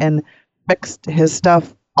know and fixed his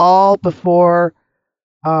stuff all before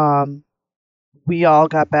we all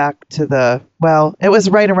got back to it was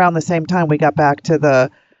right around the same time we got back to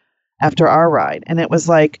after our ride. And it was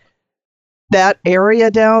like, that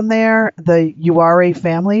area down there, the Uware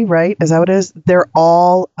family, right? Is that what it is? They're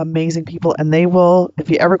all amazing people, and they will, if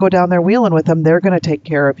you ever go down there wheeling with them, they're going to take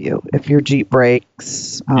care of you if your Jeep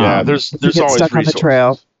breaks. There's if you get always stuck on the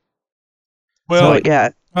trail. Well, so, yeah.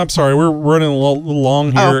 I'm sorry, we're running a little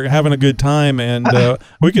long here, having a good time, and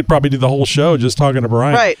we could probably do the whole show just talking to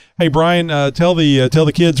Brian. Right. Hey, Brian, tell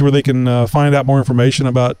the kids where they can find out more information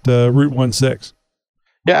about Route 16.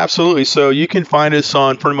 Yeah, absolutely. So you can find us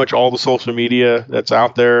on pretty much all the social media that's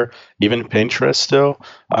out there, even Pinterest still,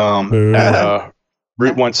 at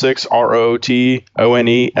Route 16,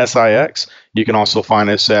 ROUTONESIX. You can also find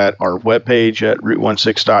us at our webpage at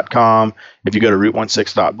route16.com. If you go to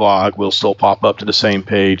route16.blog, we'll still pop up to the same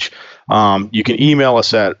page. You can email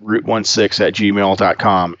us at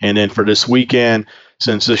route16@gmail.com. And then for this weekend,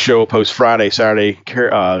 since this show will post Friday, Saturday,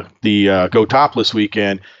 the Go Topless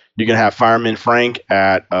weekend, you can have Fireman Frank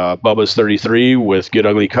at Bubba's 33 with Get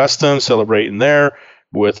Ugly Customs celebrating there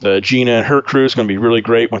with Gina and her crew. It's going to be really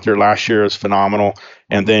great. Went there last year. It was phenomenal.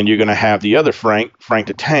 And then you're going to have the other Frank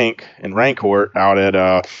the Tank in Rancourt out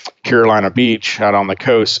at Carolina Beach out on the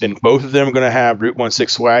coast. And both of them are going to have Route 16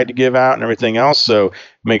 swag to give out and everything else. So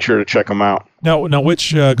make sure to check them out. Now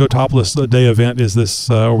which Go Topless Day event is this?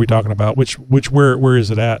 Are we talking about? Where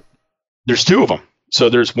is it at? There's two of them. So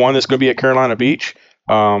there's one that's going to be at Carolina Beach.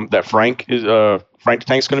 That Frank the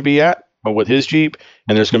Tank's going to be at with his Jeep,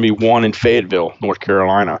 and there's going to be one in Fayetteville, North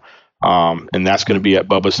Carolina, and that's going to be at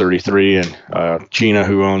Bubba's 33. And Gina,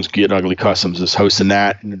 who owns Get Ugly Customs, is hosting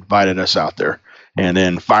that and invited us out there. And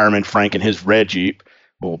then Fireman Frank and his red Jeep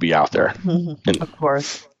will be out there. Of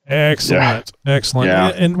course. Excellent, excellent. Yeah.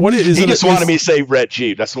 And what is he it? Just wanted me to say red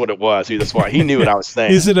Jeep. That's what it was. That's why he knew what I was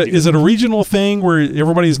saying. Is it a regional thing where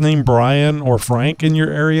everybody's named Brian or Frank in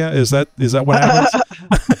your area? Is that what happens?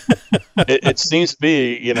 It seems to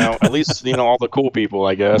be, at least, all the cool people,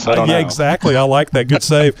 I guess. I don't know. Yeah, exactly. I like that. Good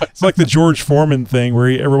save. It's like the George Foreman thing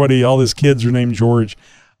where all his kids are named George.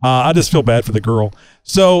 I just feel bad for the girl.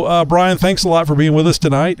 So, Brian, thanks a lot for being with us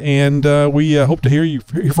tonight, and we hope to hear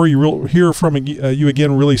from you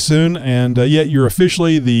again really soon. And you're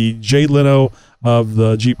officially the Jay Leno of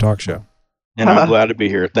the Jeep Talk Show. And I'm glad to be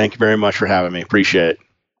here. Thank you very much for having me. Appreciate it.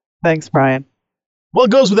 Thanks, Brian. Well,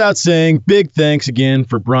 it goes without saying, big thanks again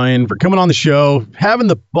for Brian for coming on the show, having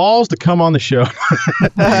the balls to come on the show,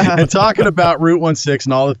 and talking about Route 16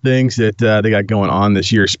 and all the things that they got going on this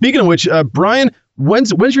year. Speaking of which, Brian,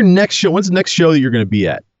 when's your next show? When's the next show that you're going to be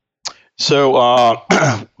at? So,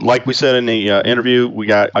 like we said in the interview,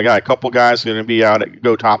 I got a couple guys going to be out at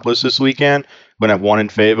Go Topless this weekend. We're going to have one in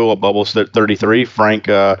Fayetteville, a Bubbles 33, Frank,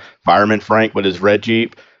 Fireman Frank with his red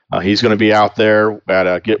Jeep. He's going to be out there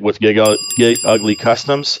at Get Ugly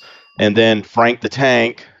Customs. And then Frank the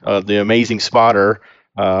Tank, the amazing spotter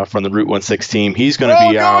from the Route 16 team, he's going to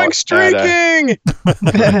be out. Streaking!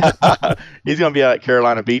 He's going to be out at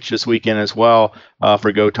Carolina Beach this weekend as well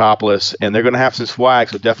for Go Topless. And they're going to have some swag,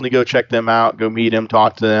 so definitely go check them out. Go meet them,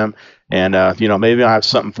 talk to them. And, maybe I'll have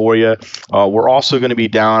something for you. We're also going to be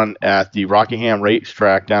down at the Rockingham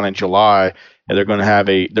Racetrack down in July. And they're going to have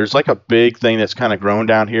there's like a big thing that's kind of grown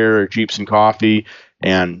down here, Jeeps and Coffee.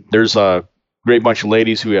 And there's a great bunch of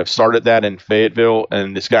ladies who have started that in Fayetteville,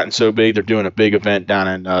 and it's gotten so big, they're doing a big event down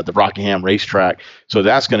in the Rockingham Racetrack. So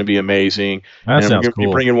that's going to be amazing. That sounds we're going to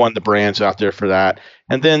be bringing one of the brands out there for that.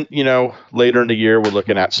 And then, later in the year, we're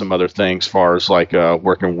looking at some other things as far as like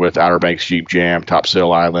working with Outer Banks Jeep Jam,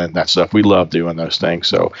 Topsail Island, that stuff. We love doing those things.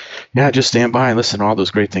 So, yeah, just stand by and listen to all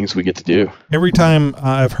those great things we get to do. Every time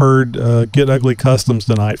I've heard Get Ugly Customs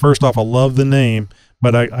tonight, first off, I love the name,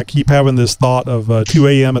 but I keep having this thought of 2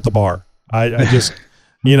 a.m. at the bar. I just,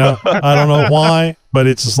 I don't know why, but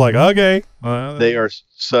it's just like, okay. They are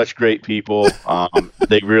such great people.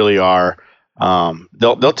 They really are.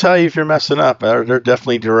 They'll tell you if you're messing up. They're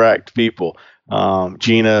definitely direct people.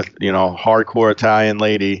 Gina, hardcore Italian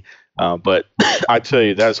lady. But I tell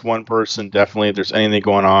you, that's one person definitely, if there's anything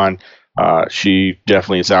going on, she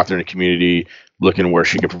definitely is out there in the community looking where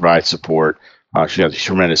she can provide support. She has a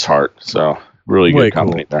tremendous heart. So really good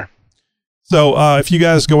company there. So if you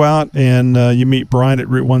guys go out and you meet Brian at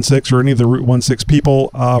Route 16 or any of the Route 16 people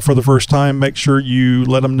for the first time, make sure you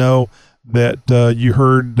let them know that you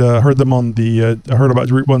heard them on heard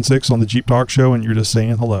about Route 16 on the Jeep Talk Show, and you're just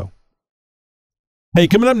saying hello. Hey,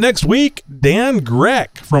 coming up next week, Dan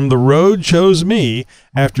Grech from The Road Chose Me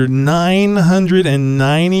after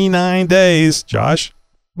 999 days. Josh?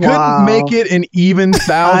 Couldn't make it an even 1,000.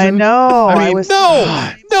 I know.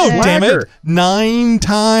 No, damn it. 9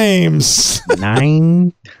 times.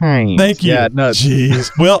 9 times. Thank you. Yeah, nuts. Jeez.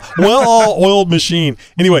 Well-oiled machine.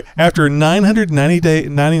 Anyway, after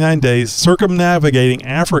 999 days circumnavigating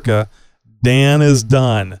Africa, Dan is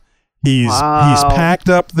done. He's packed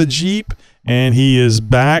up the Jeep and he is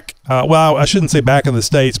back. Well, I shouldn't say back in the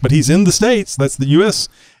States, but he's in the States. That's the U.S.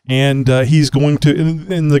 And he's going to.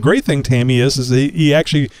 And the great thing, Tammy, is he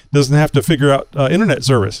actually doesn't have to figure out internet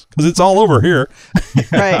service because it's all over here.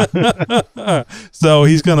 Right. So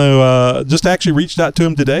he's going to just actually reached out to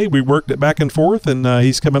him today. We worked it back and forth, and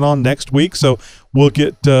he's coming on next week. So we'll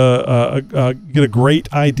get a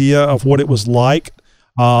great idea of what it was like.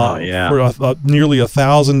 For nearly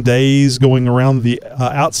 1,000 days going around the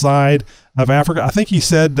outside of Africa. I think he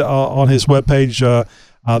said on his webpage,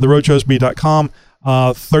 theroadshowsb.com,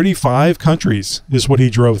 35 countries is what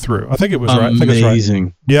he drove through. I think it was right. I think it's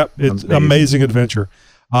right. Yep, it's amazing adventure.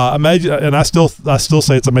 Amazing, and I still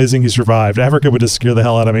say it's amazing he survived. Africa would just scare the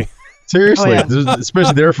hell out of me. Seriously,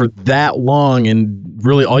 especially there for that long, and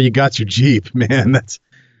really all you got's your Jeep, man.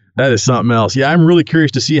 That is something else. Yeah, I'm really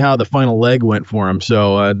curious to see how the final leg went for him.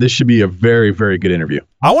 So this should be a very, very good interview.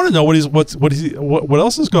 I want to know what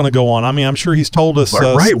else is going to go on. I mean, I'm sure he's told us.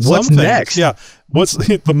 What's next? Yeah, what's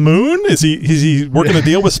the moon? Is he working a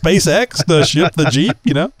deal with SpaceX to ship the Jeep?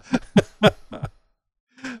 You know,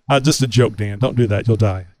 just a joke, Dan. Don't do that. You'll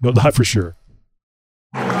die. You'll die for sure.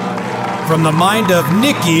 From the mind of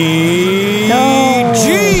Nikki G.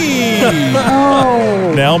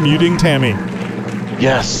 No. Now muting Tammy.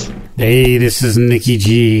 Yes. Hey, this is Nikki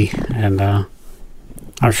G, and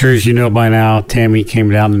I'm sure as you know by now, Tammy came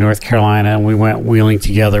down to North Carolina, and we went wheeling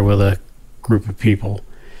together with a group of people.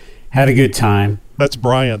 Had a good time. That's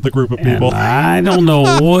Brian, the group of people. And I don't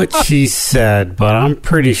know what she said, but I'm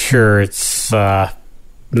pretty sure it's not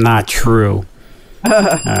true.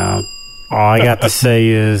 All I got to say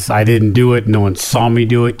is I didn't do it. No one saw me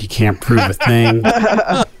do it. You can't prove a thing.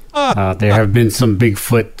 There have been some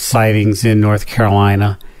Bigfoot sightings in North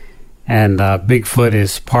Carolina, and Bigfoot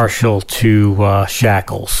is partial to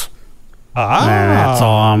shackles. And that's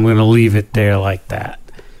all. I'm going to leave it there like that.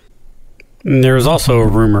 And there was also a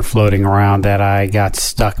rumor floating around that I got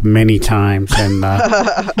stuck many times and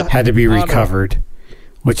had to be recovered,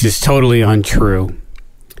 which is totally untrue.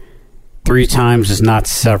 3 times is not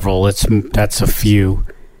several. That's a few.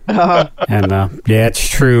 And yeah, it's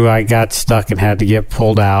true. I got stuck and had to get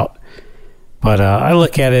pulled out. But I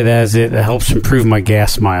look at it as it helps improve my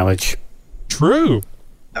gas mileage. True.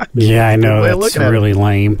 Yeah, I know. That's really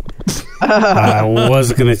lame. I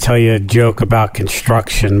was going to tell you a joke about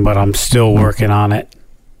construction, but I'm still working on it.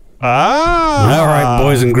 All right,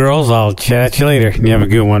 boys and girls, I'll chat at you later. You have a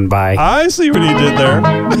good one. Bye. I see what he did there.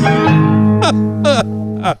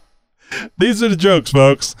 These are the jokes,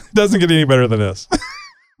 folks. It doesn't get any better than this.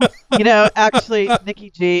 You know, actually,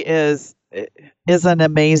 Nikki G is an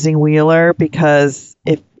amazing wheeler because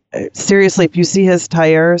if you see his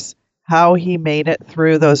tires, how he made it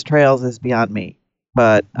through those trails is beyond me.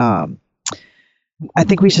 But I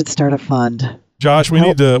think we should start a fund. Josh, we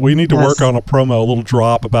need to work on a promo, a little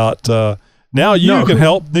drop about now you can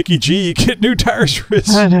help Nikki G get new tires for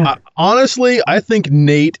his. Honestly, I think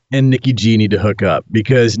Nate and Nikki G need to hook up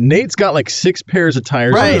because Nate's got like 6 pairs of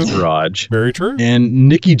tires in his garage. Very true. And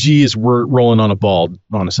Nikki G is rolling on a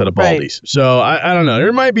set of Baldies. So I don't know.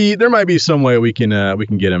 There might be some way we can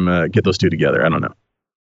get those two together. I don't know.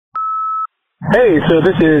 Hey, so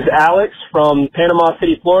this is Alex from Panama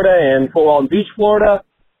City, Florida, and Fort Walton Beach, Florida.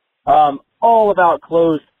 All about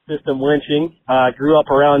closed system winching. Grew up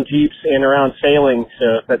around Jeeps and around sailing,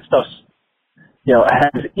 so if that stuff,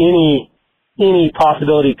 has any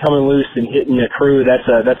possibility coming loose and hitting a crew, that's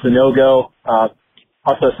a no-go.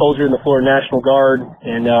 Also a soldier in the Florida National Guard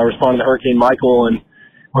and responded to Hurricane Michael, and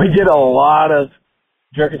we did a lot of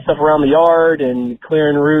jerking stuff around the yard and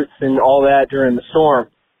clearing routes and all that during the storm.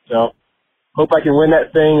 So hope I can win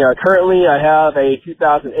that thing. Currently, I have a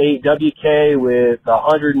 2008 WK with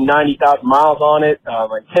 190,000 miles on it.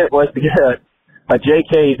 My intent was to get a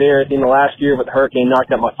JK there at the end of last year, but the hurricane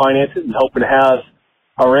knocked out my finances and hoping to have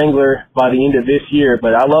a Wrangler by the end of this year.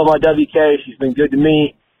 But I love my WK. She's been good to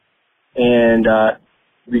me. And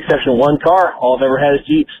with the exception of one car, all I've ever had is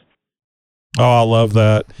Jeeps. Oh, I love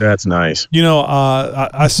that. That's nice.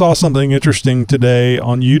 I saw something interesting today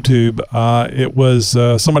on YouTube. It was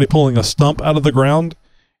somebody pulling a stump out of the ground,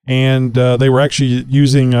 and they were actually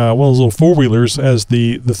using one of those little four-wheelers as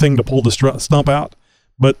the thing to pull the stump out.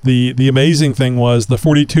 But the amazing thing was the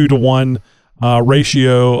 42-to-1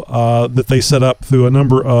 ratio that they set up through a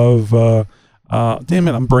number of damn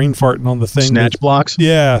it, I'm brain farting on the thing. Snatch blocks?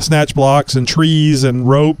 Yeah, snatch blocks and trees and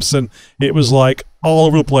ropes, and it was like all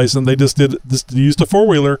over the place. And they just used a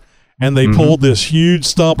four-wheeler, and they pulled this huge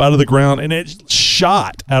stump out of the ground, and it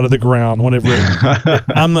shot out of the ground whenever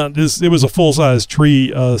it was a full-size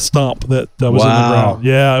tree stump that was in the ground.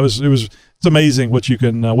 Yeah, it was It's amazing what you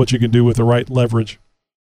can do with the right leverage.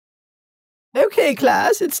 Okay,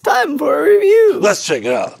 class, it's time for a review. Let's check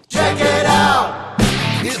it out. Check it out.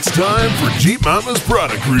 It's time for Jeep Mama's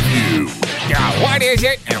product review. Now, what is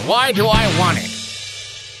it and why do I want it?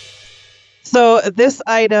 So this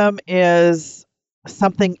item is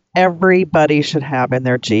something everybody should have in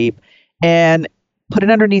their Jeep, and put it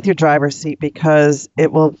underneath your driver's seat because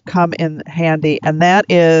it will come in handy. And that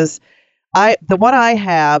is, the one I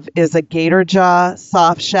have is a Gator Jaw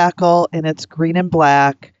soft shackle, and it's green and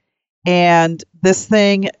black. And this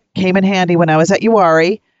thing came in handy when I was at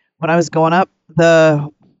Uwharrie, when I was going up the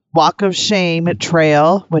Walk of Shame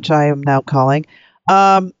trail, which I am now calling,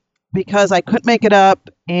 because I couldn't make it up,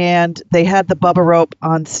 and they had the Bubba rope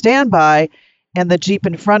on standby, and the Jeep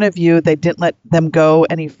in front of you, they didn't let them go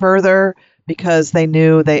any further because they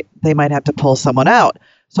knew they might have to pull someone out.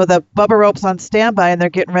 So the Bubba rope's on standby, and they're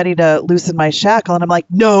getting ready to loosen my shackle, and I'm like,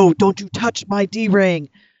 no, don't you touch my D-ring.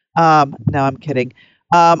 No, I'm kidding.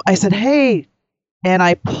 I said, hey, and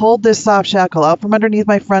I pulled this soft shackle out from underneath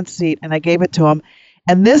my front seat, and I gave it to him.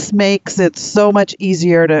 And this makes it so much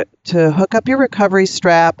easier to hook up your recovery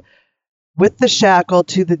strap with the shackle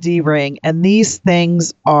to the D-ring. And these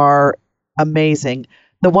things are amazing.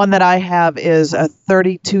 The one that I have is a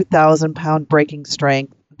 32,000-pound braking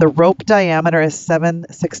strength. The rope diameter is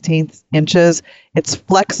 7/16 inches. It's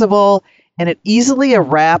flexible, and it easily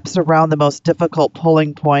wraps around the most difficult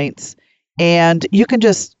pulling points. And you can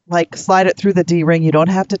just like slide it through the D-ring. You don't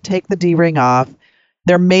have to take the D-ring off.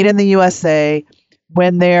 They're made in the USA.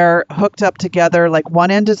 When they're hooked up together, like one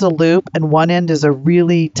end is a loop and one end is a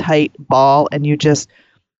really tight ball, and you just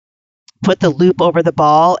put the loop over the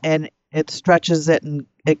ball and it stretches it and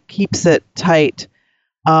it keeps it tight.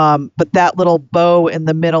 But that little bow in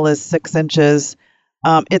the middle is 6 inches.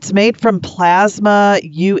 It's made from plasma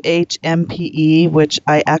UHMPE, which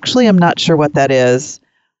I actually am not sure what that is.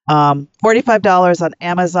 $45 on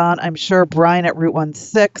Amazon. I'm sure Brian at Route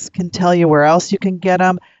 16 can tell you where else you can get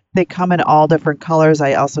them. They come in all different colors.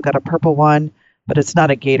 I also got a purple one, but it's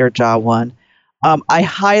not a Gator Jaw one. I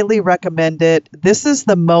highly recommend it. This is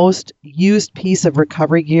the most used piece of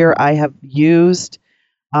recovery gear I have used.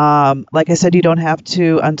 Like I said, you don't have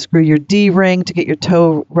to unscrew your D-ring to get your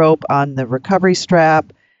tow rope on the recovery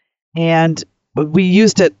strap. And we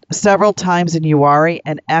used it several times in Uwharrie,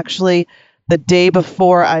 and actually the day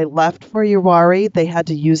before I left for Uwharrie, they had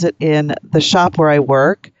to use it in the shop where I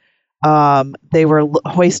work. They were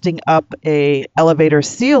hoisting up a elevator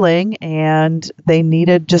ceiling, and they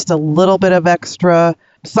needed just a little bit of extra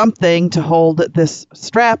something to hold this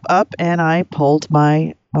strap up, and I pulled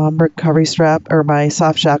my recovery strap or my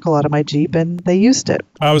soft shackle out of my Jeep, and they used it.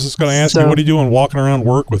 I was just going to ask you, what are you doing walking around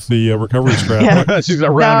work with the recovery strap? Yeah. She's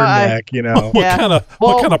around her neck, you know.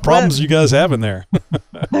 What kind of problems you guys have in there?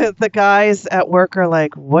 the guys at work are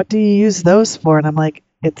like, what do you use those for? And I'm like,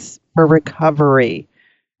 it's for recovery,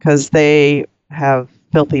 because they have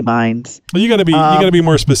filthy minds. Well, you got to be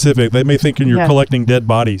more specific. They may think you're collecting dead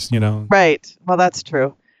bodies, you know. Right. Well, that's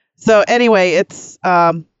true. So anyway, it's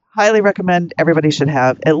highly recommend everybody should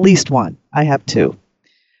have at least one. I have 2.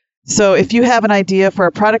 So if you have an idea for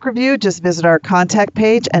a product review, just visit our contact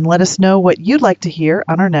page and let us know what you'd like to hear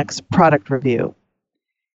on our next product review.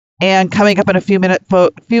 And coming up in a few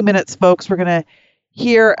minutes, folks, we're going to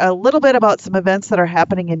hear a little bit about some events that are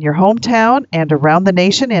happening in your hometown and around the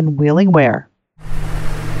nation in Wheeling Ware.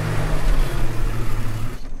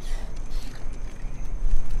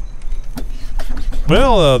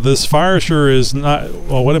 Well, this fire sure is not...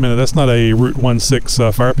 Well, wait a minute. That's not a Route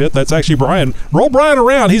 16 fire pit. That's actually Brian. Roll Brian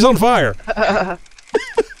around. He's on fire.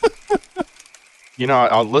 You know,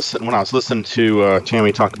 when I was listening to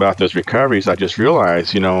Tammy talk about those recoveries, I just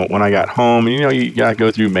realized, you know, when I got home, you know, you got to go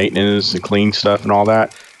through maintenance and clean stuff and all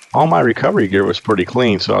that. All my recovery gear was pretty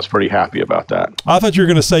clean, so I was pretty happy about that. I thought you were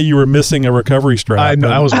going to say you were missing a recovery strap.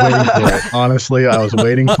 I was waiting for it. Honestly, I was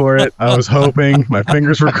waiting for it. I was hoping. My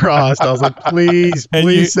fingers were crossed. I was like, please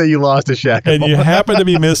say you lost a shackle. And you happen to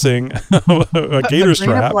be missing a Gator strap.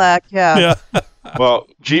 Green and black, yeah. Well,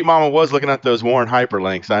 Jeep Mama was looking at those Warren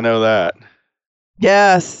hyperlinks. I know that.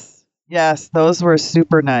 Yes, those were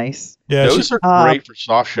super nice. Yeah, those are great for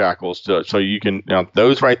soft shackles. So you can,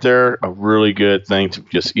 those right there, a really good thing to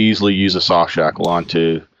just easily use a soft shackle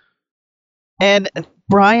onto. And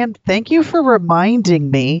Brian, thank you for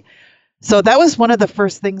reminding me. So that was one of the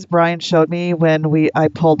first things Brian showed me when I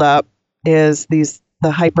pulled up is the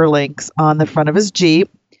hyperlinks on the front of his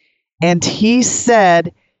Jeep. And he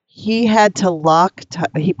said he had to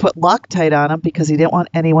he put Loctite on them because he didn't want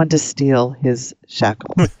anyone to steal his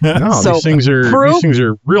shackles. No, So these things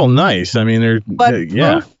are real nice. I mean,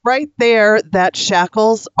 proof right there that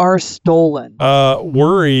shackles are stolen.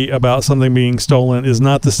 Worry about something being stolen is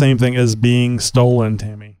not the same thing as being stolen,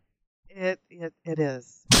 Tammy. It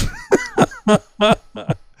is.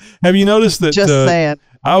 Have you noticed that? Just saying.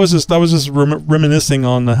 I was just reminiscing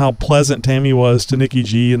on how pleasant Tammy was to Nikki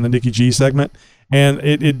G in the Nikki G segment, and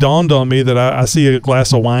it dawned on me that I see a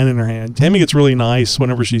glass of wine in her hand. Tammy gets really nice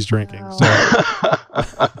whenever she's drinking. So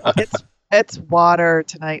it's water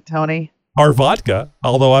tonight, Tony. Or vodka,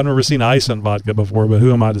 although I've never seen ice in vodka before. But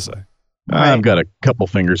who am I to say? I've got a couple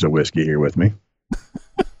fingers of whiskey here with me.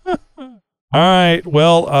 All right.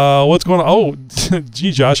 Well, what's going on? Oh,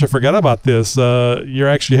 gee, Josh, I forgot about this. You're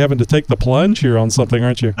actually having to take the plunge here on something,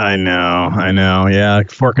 aren't you? I know. Yeah,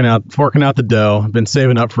 forking out the dough. I've been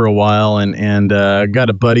saving up for a while, and got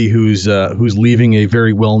a buddy who's leaving a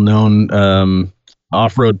very well-known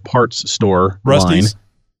off-road parts store. Rusty's? Line.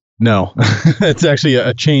 No, it's actually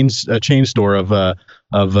a chain store of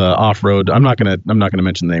off-road. I'm not gonna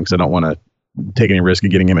mention the name because I don't want to take any risk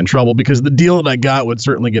of getting him in trouble, because the deal that I got would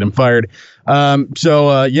certainly get him fired. Purchased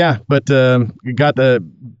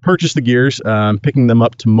the gears, picking them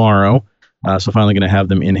up tomorrow. So finally going to have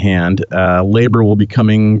them in hand. Labor will be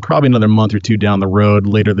coming probably another month or two down the road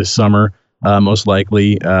later this summer, most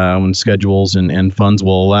likely, when schedules and funds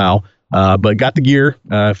will allow. But got the gear,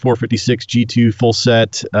 456 G2 full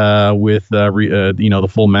set, with the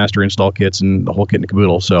full master install kits and the whole kit and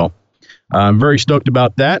caboodle. So I'm very stoked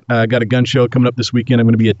about that. Got a gun show coming up this weekend I'm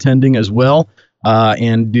going to be attending as well.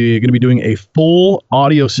 And going to be doing a full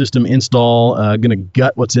audio system install. Going to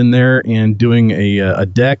gut what's in there and doing a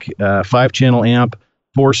deck, 5-channel amp,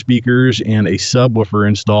 4 speakers, and a subwoofer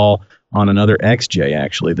install on another XJ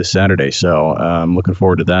actually this Saturday. So I'm looking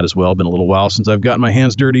forward to that as well. Been a little while since I've gotten my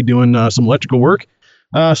hands dirty doing some electrical work.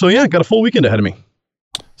 Got a full weekend ahead of me.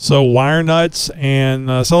 So wire nuts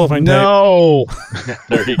and cellophane tape. No.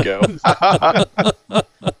 There you go.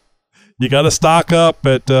 You got to stock up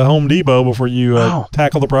at Home Depot before you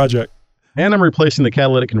tackle the project. And I'm replacing the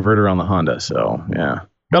catalytic converter on the Honda. So yeah,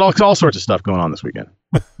 got all sorts of stuff going on this weekend.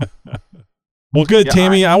 Well, good, yeah,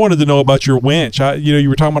 Tammy. I wanted to know about your winch. You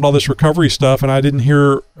were talking about all this recovery stuff, and I didn't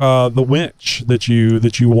hear the winch that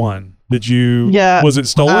you won. Did you? Yeah. Was it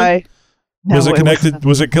stolen? No, was it connected?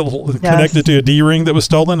 Was it connected to a D-ring that was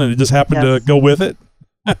stolen, and it just happened to go with it?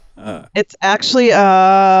 It's actually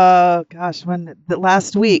last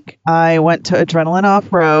week I went to Adrenaline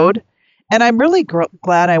Off-Road, and I'm really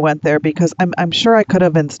glad I went there because I'm sure I could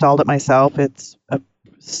have installed it myself. It's a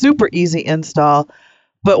super easy install,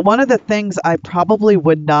 but one of the things I probably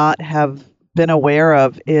would not have been aware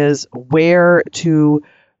of is where to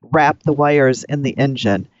wrap the wires in the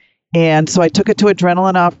engine. And so I took it to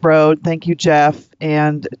Adrenaline Off-Road. Thank you, Jeff,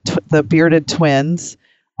 and the bearded twins,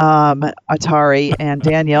 Atari and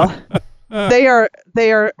Daniel. They are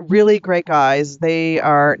really great guys. They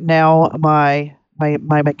are now my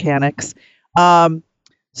mechanics.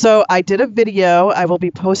 So I did a video. I will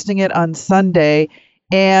be posting it on Sunday,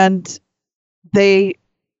 and they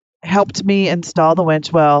helped me install the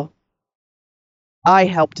winch. Well, I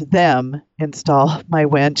helped them install my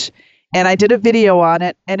winch. And I did a video on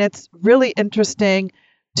it, and it's really interesting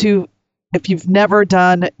if you've never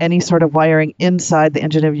done any sort of wiring inside the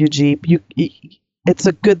engine of your Jeep, it's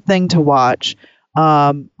a good thing to watch.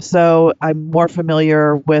 So I'm more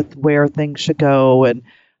familiar with where things should go and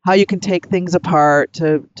how you can take things apart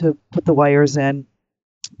to put the wires in.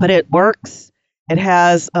 But it works. It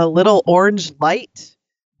has a little orange light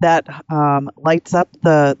that lights up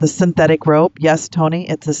the synthetic rope. Yes, Tony,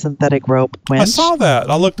 it's a synthetic rope winch. I saw that.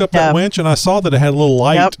 I looked up that winch, and I saw that it had a little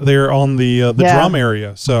light there on the drum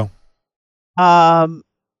area. So, and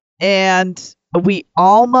we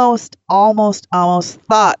almost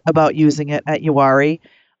thought about using it at Uwharrie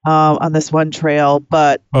on this one trail,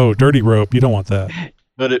 but dirty rope. You don't want that.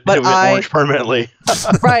 But it went orange permanently.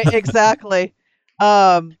 Right, exactly.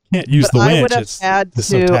 Can't use the winch. I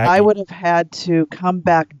would have had to come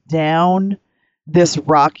back down this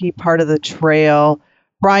rocky part of the trail.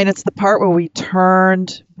 Brian, it's the part where we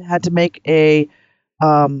had to make a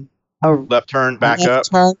left turn back up.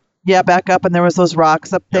 Yeah, back up, and there was those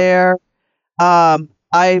rocks up there.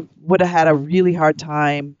 I would have had a really hard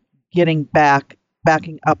time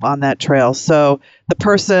backing up on that trail. So the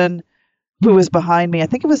person who was behind me, I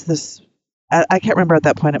think it was this, I can't remember at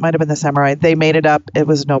that point. It might have been the Samurai. They made it up. It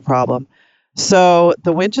was no problem. So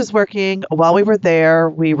the winch is working. While we were there,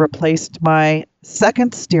 we replaced my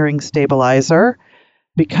second steering stabilizer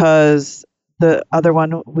because the other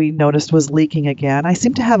one we noticed was leaking again. I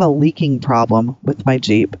seem to have a leaking problem with my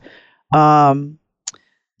Jeep. So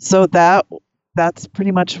that's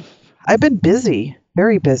pretty much. I've been busy,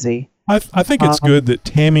 very busy. I think it's good that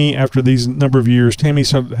Tammy, after these number of years, Tammy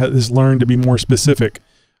has learned to be more specific.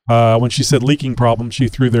 When she said leaking problem, she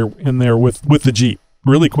threw in there with the Jeep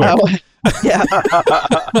really quick. Oh, yeah.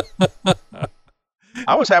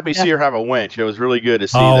 I was happy to see her have a winch. It was really good to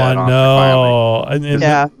see that. I know.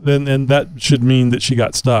 And that should mean that she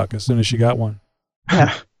got stuck as soon as she got one.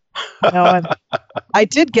 Yeah. No, I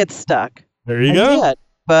did get stuck. There you go. Did,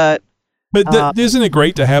 but isn't it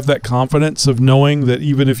great to have that confidence of knowing that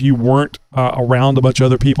even if you weren't around a bunch of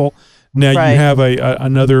other people, now you have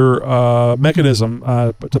another mechanism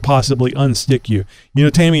to possibly unstick you. You know,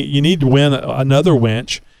 Tammy, you need to win another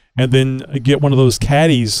winch and then get one of those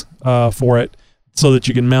caddies for it so that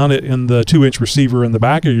you can mount it in the 2-inch receiver in the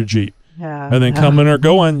back of your Jeep. Yeah. And then coming or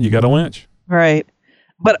going, you got a winch. Right.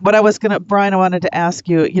 But Brian, I wanted to ask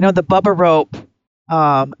you, the Bubba rope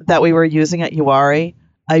that we were using at Uwharrie,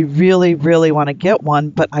 I really, really want to get one,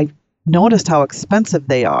 but I noticed how expensive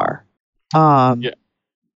they are.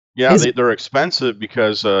 They're expensive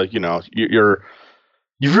because you've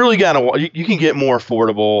really got to. You can get more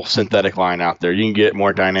affordable synthetic line out there. You can get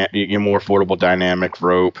more more affordable dynamic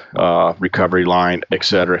rope, recovery line, et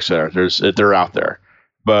cetera, et cetera. They're out there,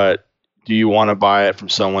 but do you want to buy it from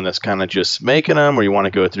someone that's kind of just making them, or you want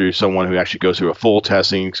to go through someone who actually goes through a full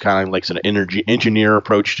testing? It's kind of like an engineer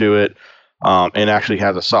approach to it. And actually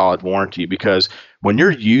has a solid warranty, because when you're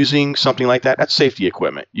using something like that, that's safety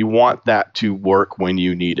equipment. You want that to work when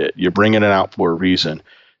you need it. You're bringing it out for a reason.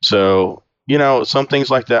 So, some things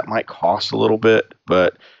like that might cost a little bit,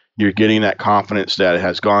 but you're getting that confidence that it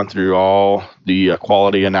has gone through all the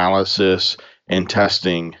quality analysis and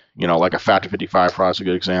testing. Like a Factor 55 product is a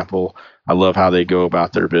good example. I love how they go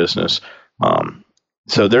about their business.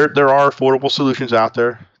 So there are affordable solutions out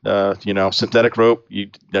there. Synthetic rope, you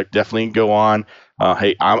definitely go on.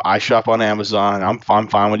 Hey, I shop on Amazon. I'm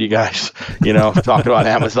fine with you guys, talking about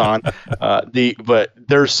Amazon. But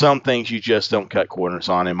there's some things you just don't cut corners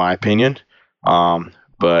on, in my opinion.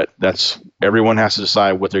 But everyone has to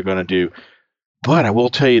decide what they're going to do. But I will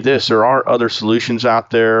tell you this, there are other solutions out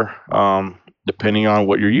there, depending on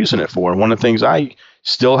what you're using it for. And one of the things I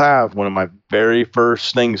still have, one of my very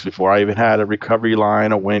first things before I even had a recovery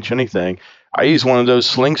line, a winch, anything, I use one of those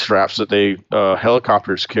sling straps that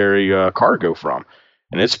helicopters carry cargo from.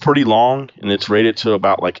 And it's pretty long, and it's rated to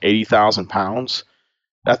about like 80,000 pounds.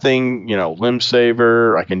 That thing, limb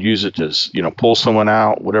saver, I can use it to, pull someone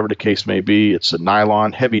out, whatever the case may be. It's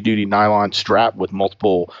a heavy-duty nylon strap with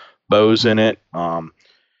multiple bows in it.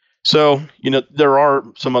 So, there are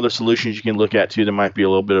some other solutions you can look at, too, that might be a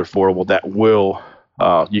little bit affordable that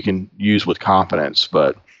you can use with confidence.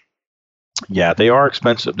 But yeah, they are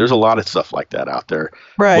expensive. There's a lot of stuff like that out there.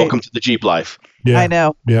 Right. Welcome to the Jeep life. Yeah. I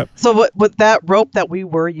know. Yep. So what that rope that we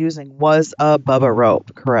were using was a Bubba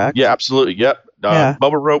rope, correct? Yeah, absolutely. Yep.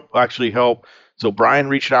 Bubba rope actually helped. So Brian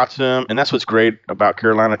reached out to them, and that's what's great about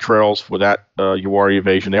Carolina Trails for that Uwharrie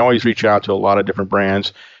Evasion. They always reach out to a lot of different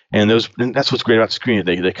brands, and that's what's great about the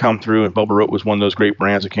community. They come through, and Bubba rope was one of those great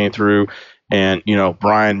brands that came through. And,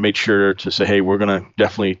 Brian made sure to say, hey, we're going to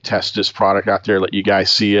definitely test this product out there, let you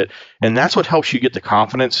guys see it. And that's what helps you get the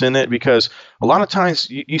confidence in it, because a lot of times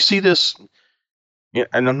you see this,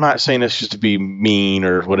 and I'm not saying this just to be mean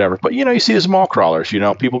or whatever, but, you see the mall crawlers,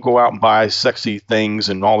 people go out and buy sexy things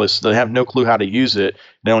and all this. They have no clue how to use it.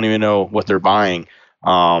 They don't even know what they're buying.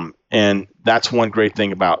 And that's one great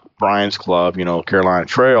thing about Brian's club, Carolina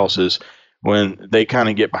Trails, is when they kind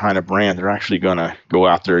of get behind a brand, they're actually going to go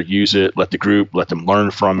out there, use it, let them learn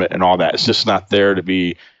from it and all that. It's just not there to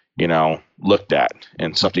be, looked at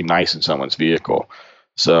in something nice in someone's vehicle.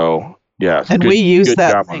 So, yeah. And we used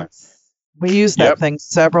that thing. We used that thing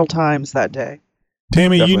several times that day.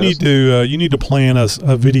 Tammy, you need to plan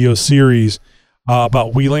a video series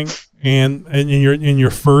about wheeling, and in your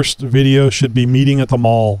first video should be meeting at the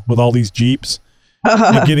mall with all these Jeeps.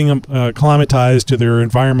 And getting them acclimatized to their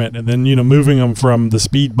environment, and then moving them from the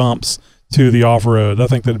speed bumps to the off-road. I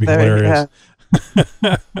think that'd be hilarious.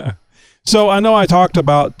 So I know I talked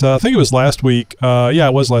about, I think it was last week.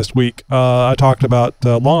 It was last week. I talked about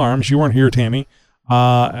long arms. You weren't here, Tammy,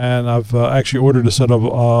 and I've actually ordered a set of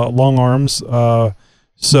long arms.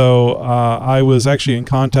 So I was actually in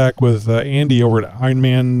contact with Andy over at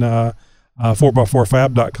Ironman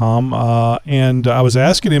 4x4fab.com, and I was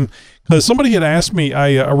asking him, because somebody had asked me,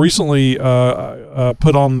 I recently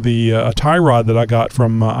put on the tie rod that I got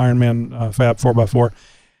from Ironman Fab 4x4,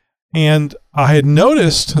 and I had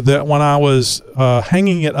noticed that when I was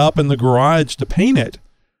hanging it up in the garage to paint it,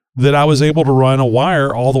 that I was able to run a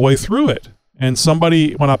wire all the way through it. And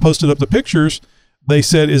somebody, when I posted up the pictures, they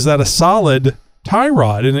said, "Is that a solid tie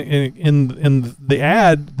rod?" And in the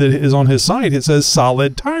ad that is on his site, it says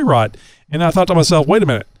solid tie rod. And I thought to myself, wait a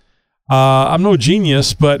minute. I'm no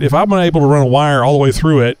genius, but if I'm able to run a wire all the way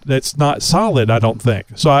through it, that's not solid, I don't think.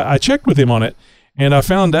 So I checked with him on it, and I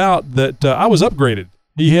found out that I was upgraded.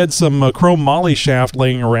 He had some chrome moly shaft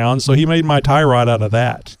laying around, so he made my tie rod out of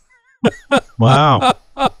that. Wow.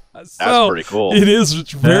 That's pretty cool. It is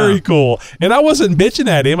very cool. And I wasn't bitching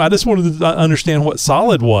at him. I just wanted to understand what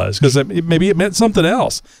solid was, because maybe it meant something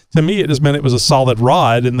else. To me, it just meant it was a solid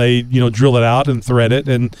rod, and they, drill it out and thread it,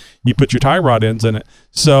 and you put your tie rod ends in it.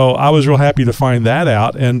 So I was real happy to find that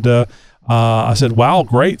out. And I said, "Wow,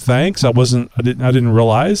 great, thanks." I didn't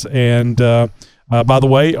realize. And by the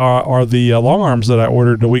way, are the long arms that I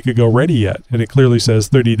ordered a week ago ready yet? And it clearly says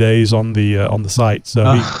 30 days on the site.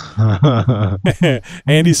 So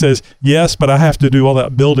Andy says, "Yes, but I have to do all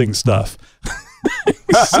that building stuff."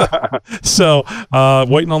 so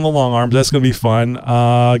waiting on the long arms. That's going to be fun,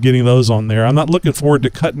 getting those on there. I'm not looking forward to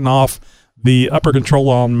cutting off the upper control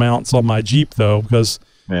arm mounts on my Jeep, though, because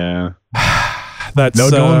that's no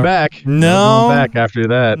going back. No going back after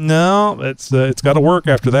that. No, it's got to work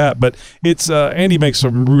after that. But it's Andy makes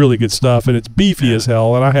some really good stuff, and it's beefy as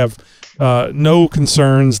hell. And I have no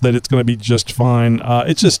concerns that it's going to be just fine.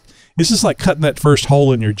 It's just like cutting that first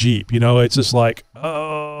hole in your Jeep. It's just like,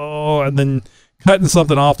 and then cutting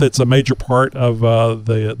something off that's a major part of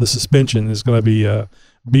the suspension is going to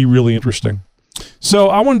be really interesting. So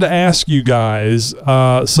I wanted to ask you guys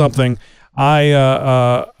something. I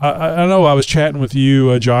know I was chatting with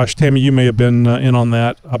you, Josh. Tammy, you may have been in on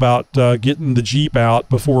that about getting the Jeep out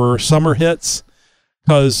before summer hits,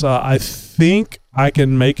 because I think I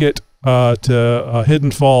can make it to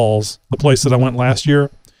Hidden Falls, the place that I went last year,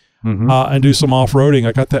 and do some off-roading.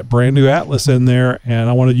 I got that brand new Atlas in there, and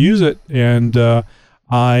I want to use it. And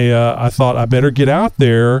I thought I better get out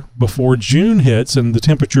there before June hits and the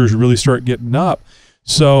temperatures really start getting up.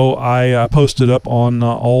 So I posted up on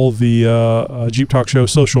all the Jeep Talk Show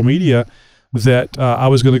social media that I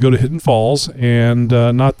was going to go to Hidden Falls, and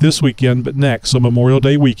not this weekend, but next, so Memorial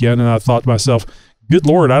Day weekend. And I thought to myself, good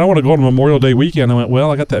Lord, I don't want to go on Memorial Day weekend. I went,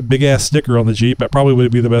 well, I got that big-ass sticker on the Jeep. That probably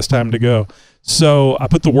would be the best time to go. So I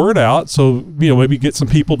put the word out, so maybe get some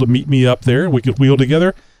people to meet me up there. We could wheel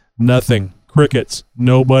together. Nothing. Crickets.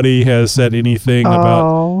 Nobody has said anything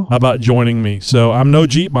about joining me. So I'm no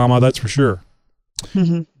Jeep mama, that's for sure.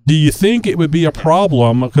 Mm-hmm. Do you think it would be a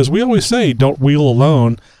problem? Because we always say don't wheel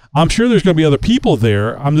alone. I'm sure there's going to be other people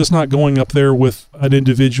there. I'm just not going up there with an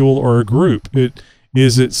individual or a group.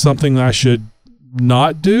 Is it something I should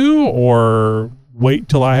not do, or wait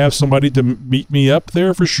till I have somebody to meet me up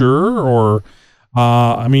there for sure? Or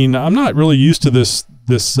I'm not really used to this.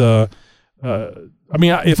 If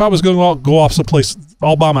I was going to go off someplace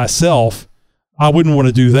all by myself, I wouldn't want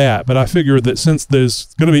to do that, but I figured that since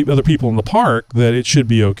there's going to be other people in the park, that it should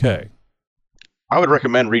be okay. I would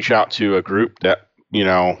recommend reach out to a group that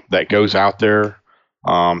goes out there,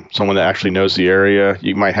 someone that actually knows the area.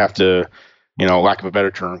 You might have to, lack of a better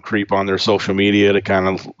term, creep on their social media to kind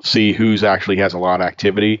of see who's actually has a lot of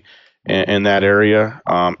activity in that area,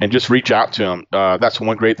 and just reach out to them. That's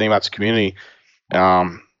one great thing about the community.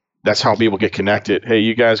 That's how people get connected. Hey,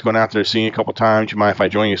 you guys going out there, seeing you a couple times. You mind if I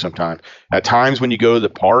join you sometime? At times when you go to the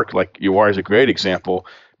park, like you are is a great example,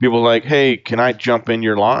 people are like, hey, can I jump in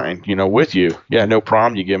your line, with you? Yeah, no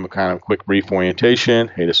problem. You give them a kind of quick brief orientation.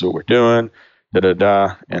 Hey, this is what we're doing,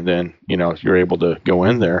 da-da-da. And then, you're able to go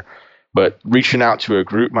in there. But reaching out to a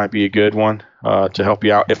group might be a good one to help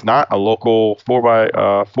you out. If not, a local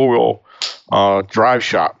 4x4-wheel drive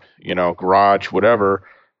shop, garage, whatever,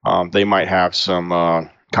 they might have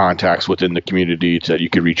some contacts within the community that you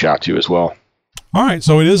could reach out to as well. All right,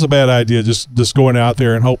 so it is a bad idea just going out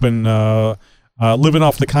there and hoping, living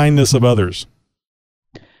off the kindness of others.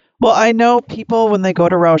 Well, I know people when they go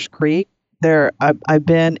to Roush Creek, I've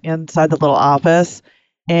been inside the little office,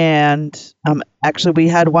 and actually we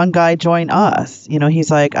had one guy join us. He's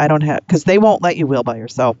like, I don't have, because they won't let you wheel by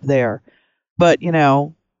yourself there, but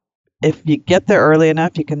if you get there early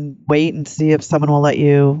enough, you can wait and see if someone will let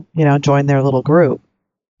you, join their little group.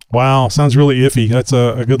 Wow, sounds really iffy. That's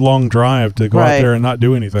a good long drive to go out there and not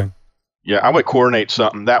do anything. Yeah, I would coordinate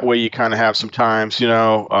something. That way you kind of have some times, you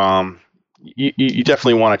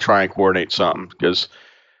definitely want to try and coordinate something, because,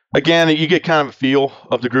 again, you get kind of a feel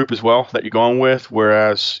of the group as well that you're going with,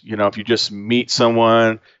 whereas, if you just meet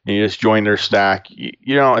someone and you just join their stack,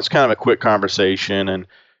 it's kind of a quick conversation, and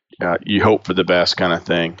you hope for the best kind of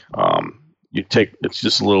thing. it's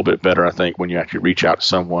just a little bit better, I think, when you actually reach out to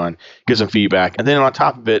someone, get some feedback, and then on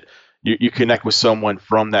top of it, you connect with someone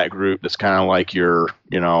from that group that's kind of like your,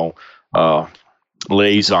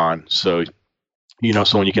 liaison. So,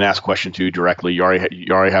 someone you can ask questions to directly. You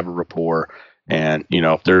already have a rapport. And,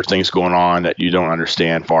 if there are things going on that you don't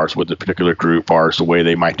understand, far as with the particular group, far as the way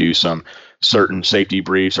they might do some certain safety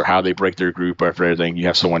briefs or how they break their group after everything, you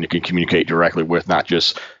have someone you can communicate directly with, not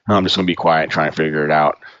just, I'm just going to be quiet and try and figure it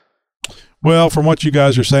out. Well, from what you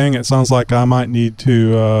guys are saying, it sounds like I might need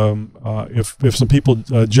to, if some people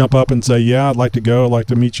jump up and say, yeah, I'd like to go, I'd like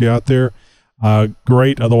to meet you out there,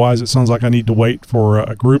 great. Otherwise, it sounds like I need to wait for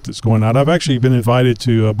a group that's going out. I've actually been invited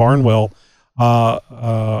to Barnwell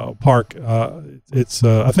Park. It's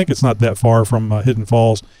I think it's not that far from Hidden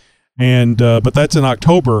Falls, and but that's in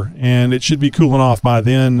October, and it should be cooling off by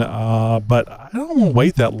then. But I don't want to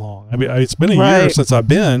wait that long. I mean, it's been a year since I've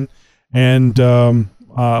been, and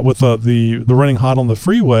with the running hot on the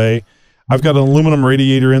freeway, I've got an aluminum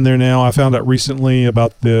radiator in there now. I found out recently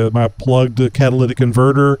about my plugged catalytic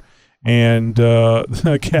converter, and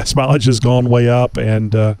gas mileage has gone way up,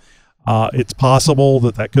 and it's possible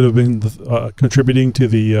that could have been contributing to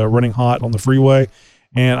the running hot on the freeway.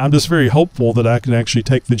 And I'm just very hopeful that I can actually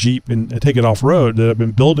take the Jeep and take it off-road, that I've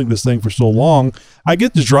been building this thing for so long. I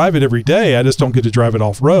get to drive it every day. I just don't get to drive it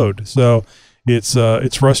off-road. So it's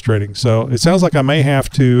frustrating. So it sounds like I may have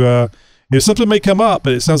to, if something may come up,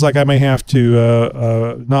 but it sounds like I may have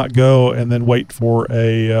to not go and then wait for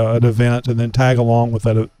an event and then tag along with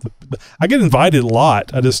that. I get invited a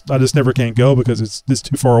lot. I just never can't go because it's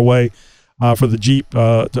too far away for the Jeep.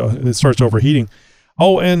 It starts overheating.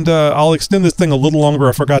 Oh, and I'll extend this thing a little longer.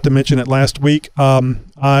 I forgot to mention it last week.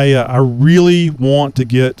 I really want to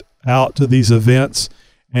get out to these events,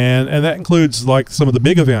 and that includes like some of the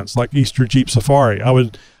big events like Easter Jeep Safari.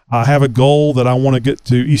 I have a goal that I want to get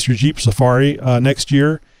to Easter Jeep Safari next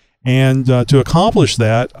year, and to accomplish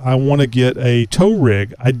that, I want to get a tow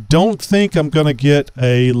rig. I don't think I'm going to get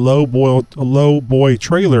a low boy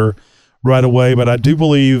trailer right away, but I do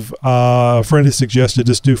believe a friend has suggested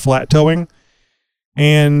just do flat towing.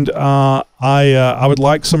 And I would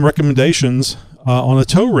like some recommendations on a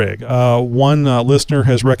tow rig. One listener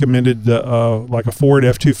has recommended like a Ford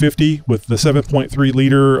F-250 with the 7.3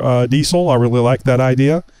 liter diesel. I really like that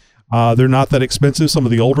idea. They're not that expensive. Some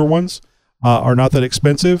of the older ones are not that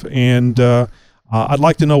expensive. And I'd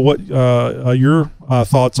like to know what your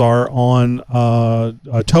thoughts are on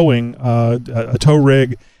towing, a tow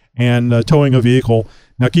rig and towing a vehicle.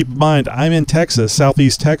 Now keep in mind, I'm in Texas,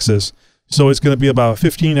 southeast Texas. So it's going to be about a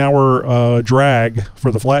 15-hour drag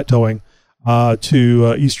for the flat towing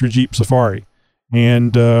to Easter Jeep Safari,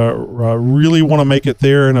 and really want to make it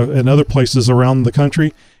there and other places around the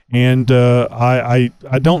country. And I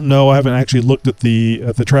don't know. I haven't actually looked at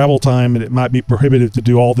the travel time, and it might be prohibitive to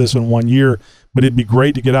do all this in 1 year. But it'd be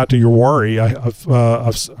great to get out to Uwharrie.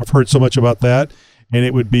 I've heard so much about that, and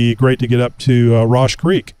it would be great to get up to Rosh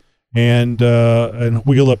Creek and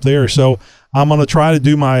wheel up there. So I'm going to try to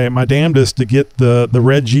do my damnedest to get the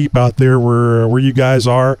red Jeep out there where you guys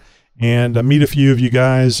are, and meet a few of you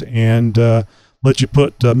guys, and let you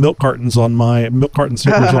put milk carton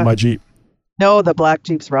stickers on my Jeep. No, the Black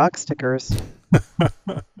Jeeps Rock stickers.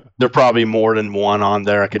 There are probably more than one on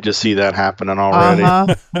there. I could just see that happening already.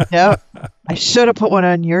 Yep. I should have put one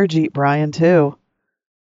on your Jeep, Brian, too.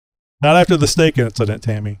 Not after the steak incident,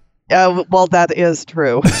 Tammy. Well, that is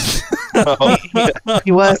true.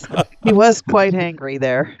 He was quite angry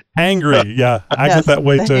there. Angry, yeah. I get that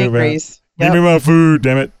way too, man. Yep. Give me my food,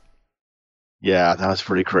 damn it. Yeah, that was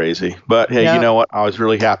pretty crazy. But hey, you know what? I was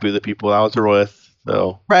really happy with the people I was with.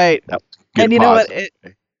 So right. That was good. And you know what?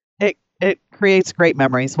 It creates great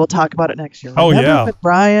memories. We'll talk about it next year. Remember with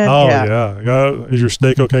Brian? Oh yeah. Is your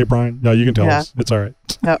steak okay, Brian? Yeah, you can tell us. It's all right.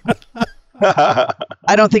 No.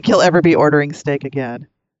 I don't think he'll ever be ordering steak again.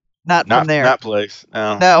 Not from there. That place.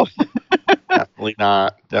 No. Definitely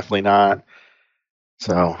not. Definitely not.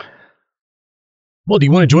 So. Well, do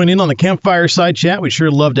you want to join in on the campfire side chat? We'd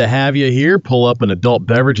sure love to have you here. Pull up an adult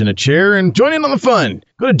beverage and a chair and join in on the fun.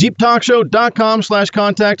 Go to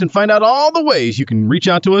jeeptalkshow.com/contact and find out all the ways you can reach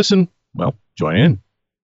out to us and, well, join in.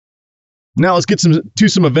 Now let's get to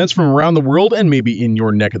some events from around the world and maybe in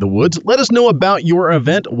your neck of the woods. Let us know about your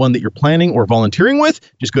event, one that you're planning or volunteering with.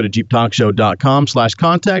 Just go to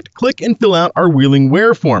jeeptalkshow.com/contact, click and fill out our Wheeling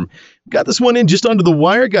Where form. Got this one in just under the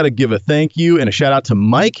wire. Got to give a thank you and a shout out to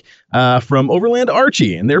Mike from Overland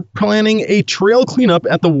Archie. And they're planning a trail cleanup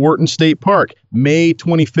at the Wharton State Park, May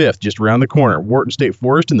 25th, just around the corner. Wharton State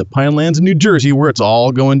Forest in the Pinelands in New Jersey, where it's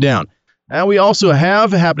all going down. We also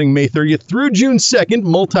have, happening May 30th through June 2nd,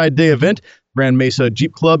 multi-day event, Grand Mesa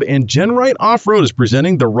Jeep Club and GenRight Off-Road is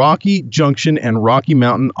presenting the Rocky Junction and Rocky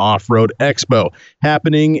Mountain Off-Road Expo,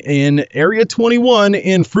 happening in Area 21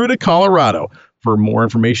 in Fruita, Colorado. For more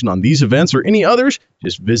information on these events or any others,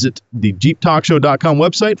 just visit the JeepTalkShow.com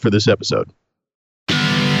website for this episode.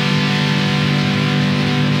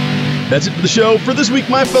 That's it for the show for this week,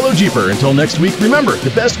 my fellow Jeeper. Until next week, remember, the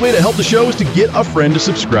best way to help the show is to get a friend to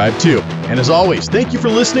subscribe to. And as always, thank you for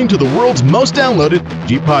listening to the world's most downloaded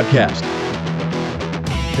Jeep podcast.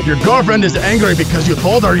 If your girlfriend is angry because you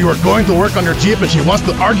told her you were going to work on your Jeep and she wants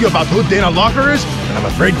to argue about who Dana Locker is, then I'm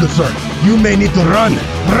afraid, good sir, you may need to run.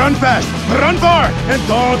 Run fast, run far, and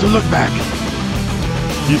don't look back.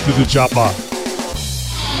 Keep to the chopper.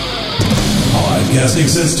 Podcasting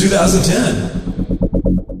since 2010.